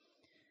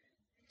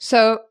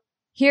 So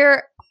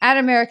here at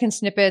American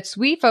Snippets,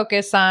 we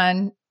focus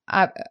on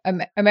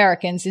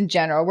Americans in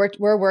general.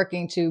 We're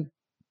working to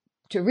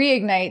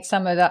reignite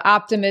some of the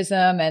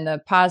optimism and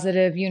the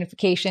positive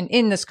unification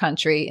in this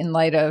country in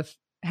light of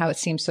how it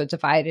seems so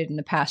divided in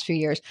the past few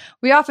years.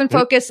 We often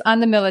focus on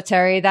the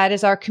military. That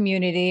is our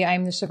community.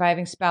 I'm the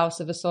surviving spouse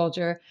of a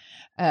soldier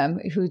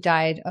who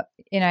died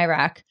in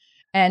Iraq.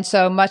 And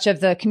so much of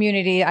the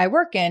community I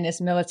work in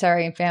is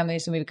military and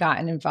families, and we've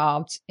gotten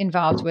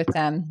involved with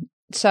them.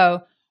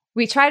 So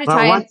we try to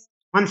tie in.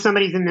 Once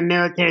somebody's in the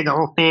military, the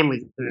whole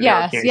family's in the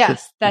military.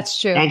 Yes, so that's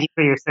true. Thank you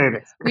for your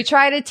service. We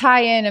try to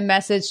tie in a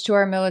message to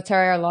our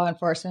military, our law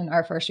enforcement,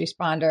 our first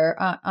responder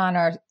on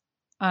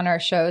our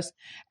shows.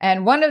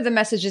 And one of the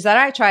messages that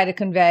I try to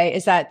convey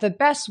is that the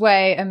best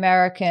way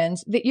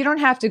Americans, that you don't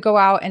have to go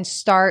out and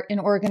start an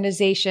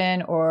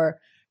organization or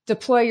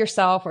deploy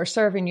yourself or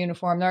serve in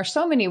uniform. There are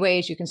so many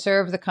ways you can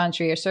serve the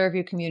country or serve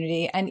your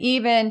community. And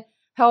even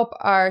help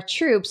our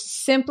troops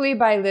simply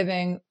by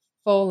living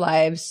full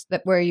lives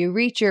that where you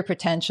reach your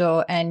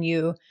potential and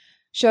you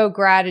show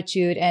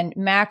gratitude and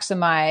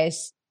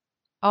maximize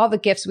all the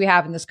gifts we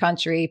have in this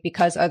country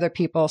because other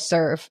people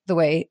serve the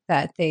way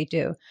that they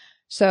do.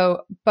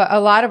 So, but a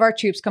lot of our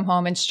troops come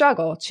home and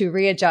struggle to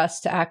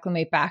readjust, to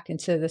acclimate back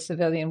into the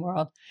civilian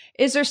world.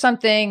 Is there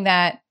something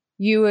that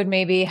you would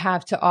maybe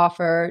have to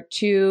offer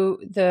to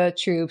the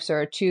troops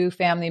or to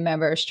family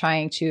members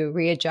trying to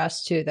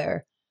readjust to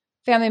their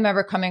family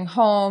member coming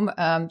home?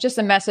 Just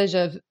a message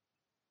of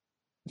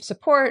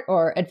support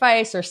or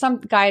advice or some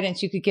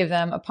guidance you could give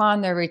them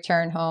upon their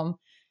return home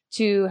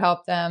to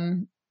help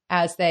them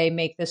as they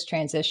make this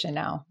transition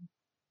now?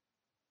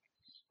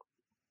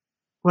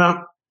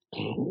 Well,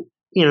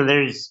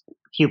 there's a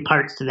few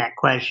parts to that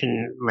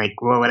question.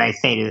 Like, what would I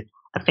say to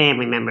a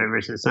family member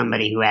versus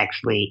somebody who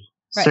actually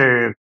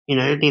served?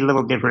 There'd be a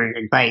little different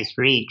advice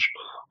for each.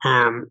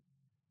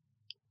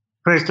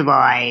 First of all,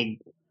 I'd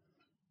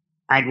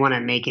want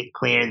to make it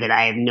clear that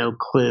I have no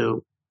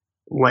clue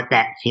what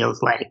that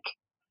feels like.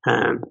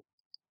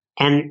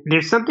 And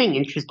there's something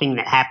interesting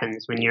that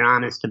happens when you're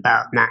honest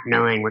about not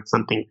knowing what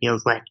something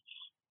feels like.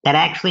 That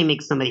actually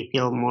makes somebody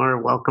feel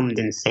more welcomed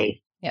and safe.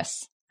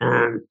 Yes.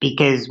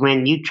 Because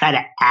when you try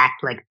to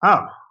act like,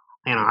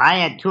 I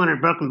had 200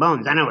 broken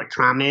bones. I know what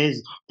trauma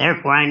is.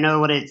 Therefore, I know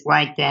what it's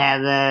like to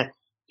have a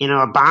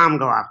bomb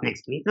go off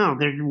next to me. No,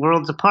 they're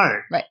worlds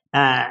apart. Right.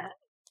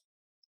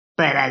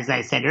 But as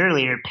I said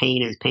earlier,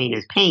 pain is pain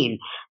is pain.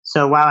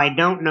 So while I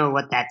don't know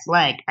what that's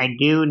like, I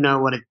do know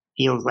what it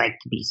feels like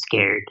to be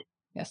scared.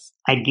 Yes.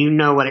 I do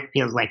know what it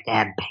feels like to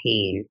have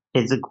pain,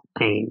 physical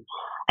pain.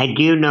 I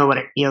do know what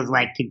it feels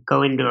like to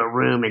go into a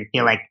room and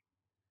feel like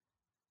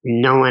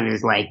no one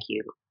is like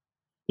you.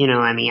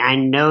 I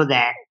know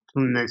that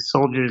from the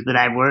soldiers that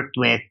I've worked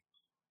with,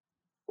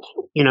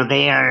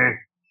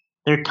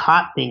 they're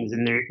taught things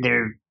and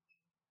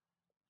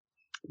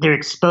they're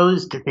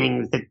exposed to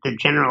things that the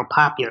general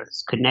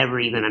populace could never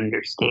even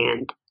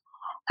understand.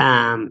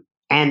 And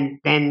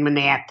then when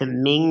they have to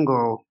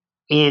mingle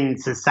in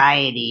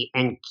society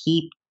and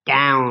keep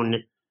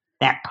down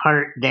that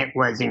part that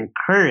was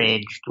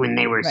encouraged when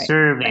they were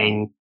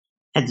serving,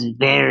 that's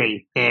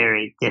very,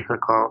 very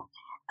difficult.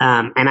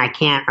 And I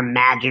can't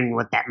imagine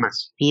what that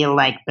must feel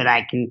like, but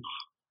I can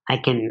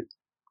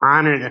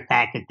honor the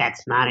fact that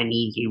that's not an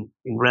easy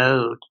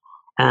road.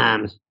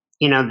 From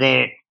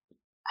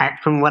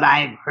what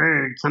I've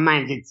heard,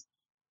 sometimes it's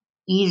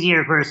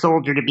easier for a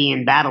soldier to be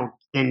in battle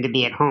than to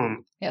be at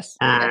home. Yes.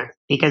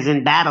 Because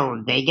in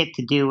battle, they get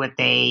to do what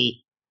they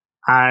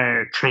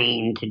are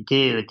trained to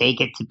do. They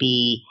get to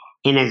be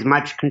in as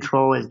much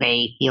control as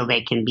they feel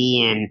they can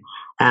be in.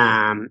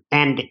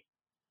 And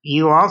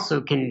you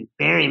also can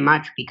very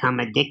much become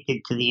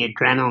addicted to the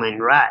adrenaline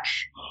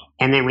rush.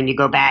 And then when you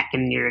go back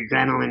and your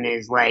adrenaline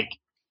is like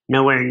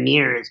nowhere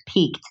near as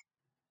peaked,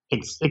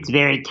 it's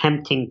very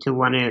tempting to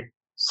want to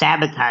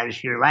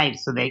sabotage your life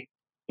so that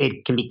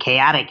it can be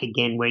chaotic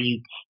again where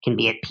you can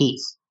be at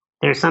peace.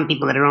 There are some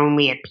people that are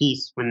only at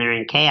peace when they're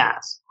in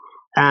chaos.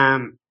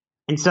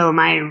 And so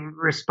my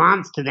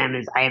response to them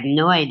is, I have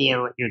no idea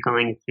what you're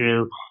going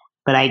through,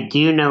 but I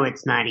do know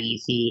it's not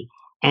easy.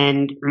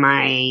 And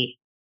my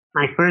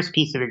first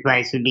piece of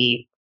advice would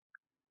be,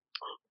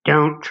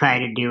 don't try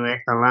to do it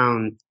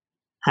alone.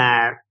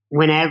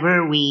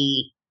 Whenever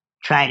we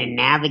try to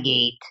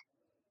navigate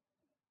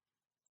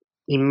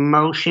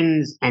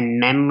emotions and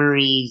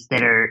memories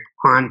that are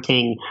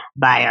haunting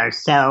by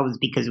ourselves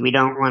because we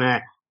don't want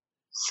to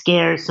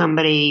scare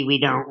somebody, we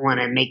don't want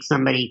to make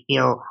somebody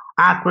feel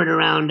awkward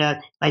around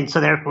us, and so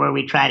therefore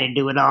we try to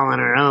do it all on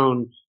our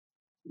own,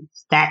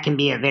 that can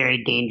be a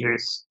very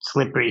dangerous,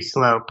 slippery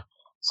slope.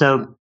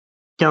 So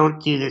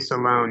don't do this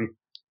alone.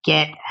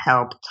 Get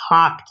help.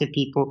 Talk to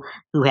people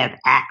who have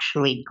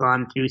actually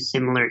gone through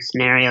similar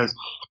scenarios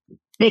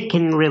that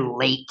can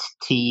relate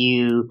to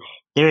you.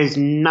 There is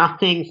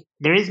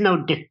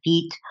no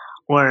defeat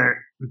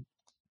or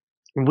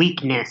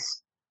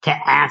weakness to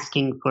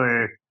asking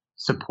for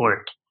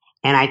support.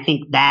 And I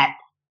think that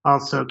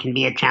also can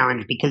be a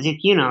challenge because if,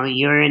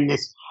 you're in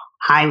this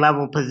high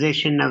level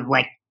position of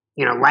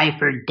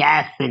life or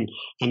death and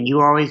you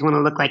always want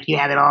to look like you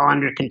have it all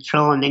under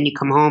control and then you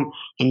come home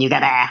and you got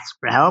to ask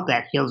for help,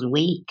 that feels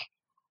weak.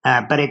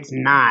 But it's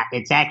not.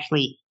 It's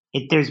actually,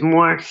 there's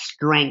more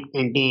strength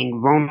in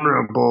being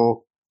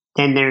vulnerable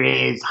than there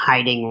is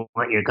hiding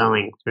what you're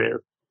going through.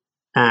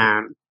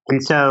 And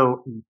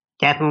so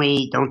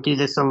definitely don't do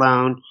this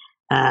alone.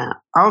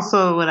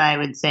 Also, what I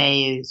would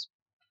say is,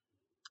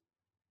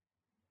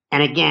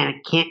 and again,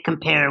 I can't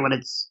compare what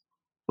it's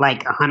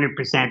like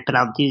 100%, but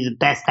I'll do the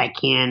best I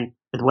can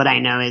with what I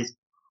know is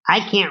I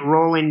can't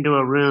roll into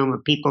a room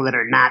of people that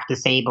are not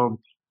disabled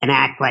and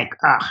act like,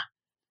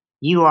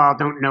 you all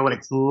don't know what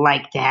it's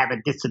like to have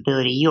a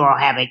disability. You all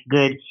have it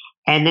good.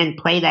 And then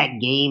play that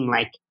game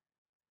like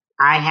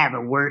I have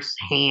a worse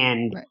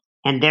hand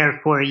and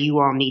therefore you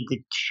all need to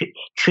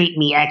treat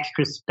me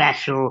extra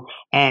special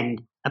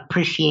and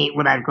appreciate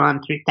what I've gone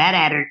through. That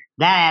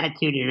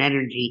attitude and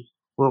energy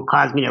will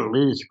cause me to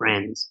lose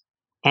friends.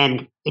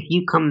 And if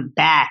you come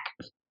back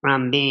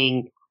from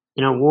being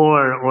in a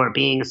war or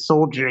being a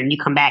soldier and you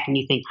come back and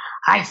you think,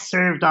 I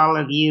served all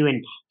of you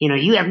and,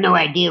 you have no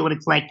idea what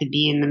it's like to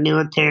be in the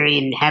military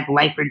and have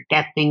life or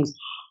death things,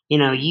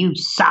 you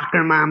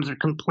soccer moms are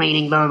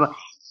complaining, blah, blah, blah.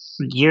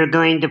 You're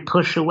going to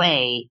push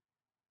away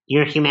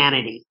your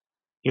humanity.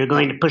 You're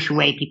going to push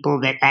away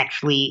people that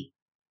actually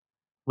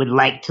would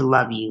like to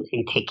love you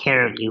and take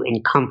care of you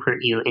and comfort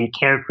you and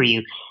care for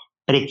you.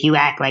 But if you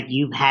act like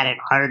you've had it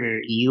harder,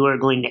 you are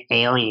going to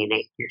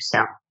alienate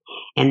yourself.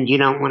 And you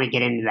don't want to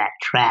get into that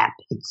trap.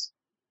 It's,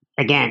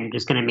 again,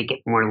 just going to make it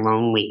more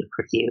lonely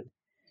for you.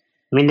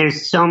 I mean,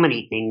 there's so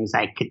many things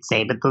I could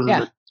say, but those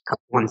are the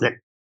couple ones that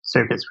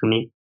surface for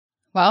me.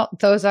 Well,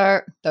 those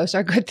are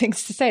good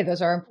things to say.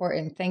 Those are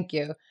important. Thank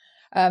you.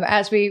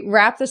 As we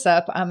wrap this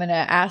up, I'm going to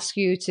ask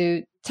you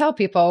to tell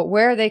people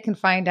where they can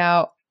find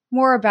out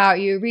more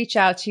about you, reach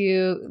out to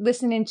you,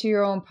 listen into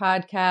your own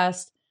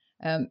podcast,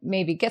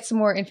 maybe get some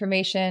more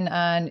information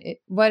on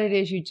what it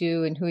is you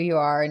do and who you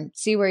are, and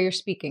see where you're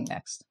speaking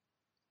next.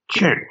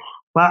 Sure.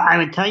 Well, I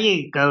would tell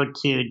you go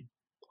to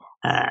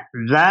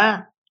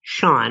the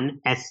Sean,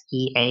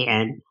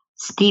 S-E-A-N,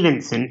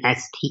 Stephenson,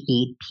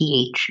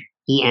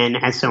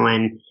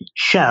 STEPHENSON,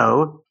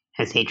 show,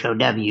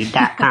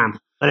 SHOW.com.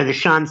 Go to the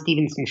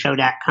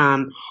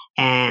SeanStephensonShow.com,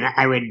 and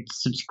I would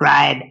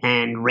subscribe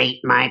and rate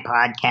my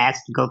podcast.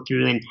 Go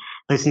through and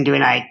listen to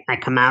it. I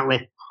come out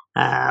with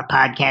a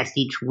podcast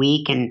each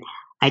week, and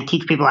I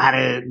teach people how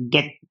to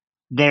get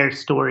their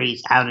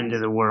stories out into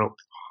the world.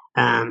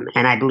 And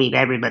I believe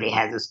everybody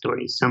has a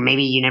story. So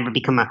maybe you never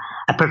become a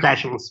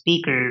professional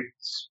speaker,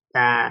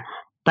 but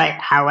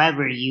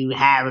however, you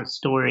have a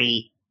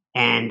story,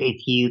 and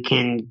if you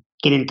can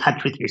get in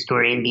touch with your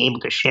story and be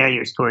able to share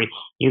your story,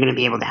 you're going to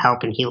be able to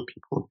help and heal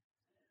people.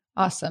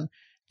 Awesome.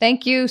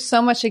 Thank you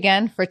so much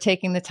again for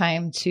taking the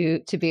time to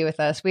be with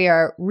us. We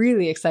are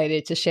really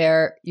excited to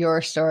share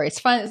your story. It's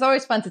fun. It's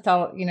always fun to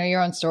tell,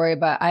 your own story,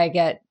 but I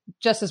get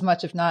just as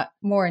much, if not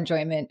more,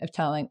 enjoyment of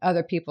telling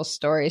other people's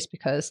stories,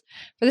 because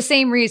for the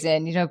same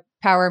reason,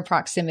 power and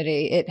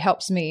proximity, it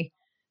helps me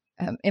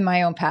in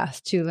my own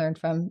path to learn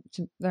from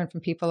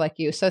people like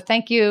you. So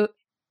thank you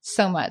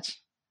so much.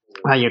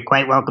 Well, you're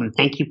quite welcome.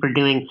 Thank you for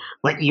doing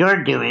what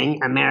you're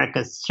doing.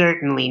 America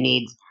certainly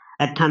needs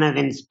a ton of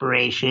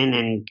inspiration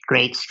and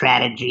great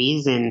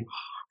strategies. And,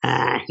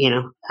 I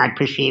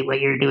appreciate what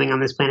you're doing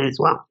on this planet as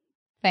well.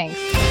 Thanks.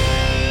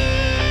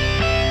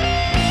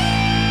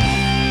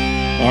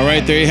 All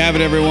right, there you have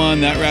it, everyone.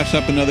 That wraps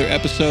up another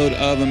episode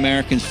of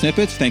American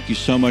Snippets. Thank you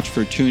so much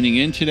for tuning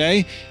in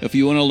today. If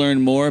you want to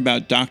learn more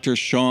about Dr.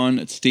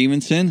 Sean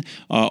Stephenson,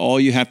 all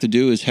you have to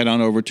do is head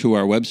on over to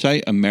our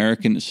website,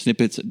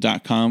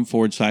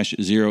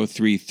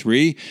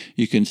 americansnippets.com/033.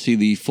 You can see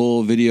the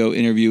full video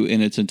interview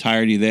in its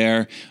entirety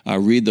there.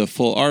 Read the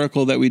full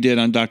article that we did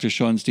on Dr.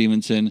 Sean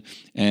Stephenson.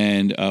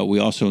 And we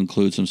also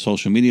include some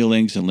social media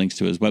links and links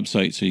to his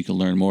website so you can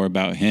learn more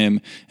about him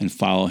and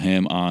follow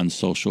him on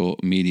social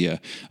media.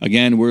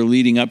 Again, we're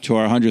leading up to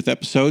our 100th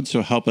episode,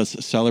 so help us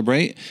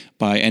celebrate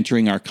by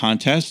entering our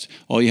contest.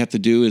 All you have to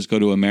do is go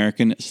to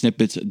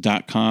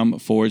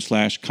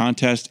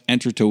americansnippets.com/contest,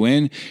 enter to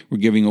win. We're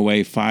giving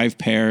away 5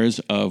 pairs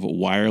of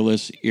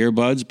wireless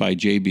earbuds by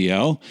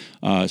JBL.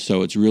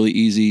 So it's really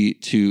easy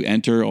to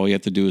enter. All you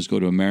have to do is go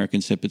to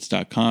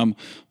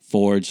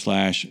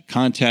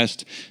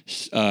americansnippets.com/contest.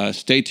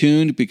 Stay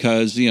tuned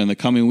because, in the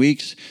coming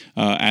weeks,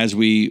 as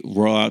we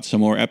roll out some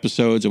more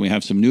episodes, and we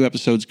have some new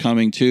episodes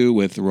coming too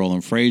with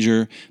Roland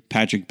Frazier,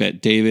 Patrick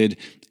Bet-David,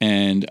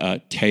 and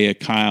Taya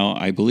Kyle,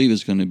 I believe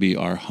is going to be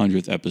our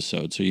 100th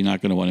episode. So you're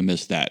not going to want to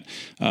miss that.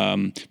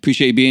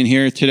 Appreciate you being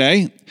here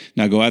today.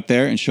 Now go out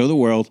there and show the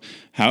world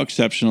how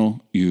exceptional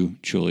you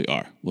truly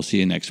are. We'll see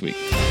you next week.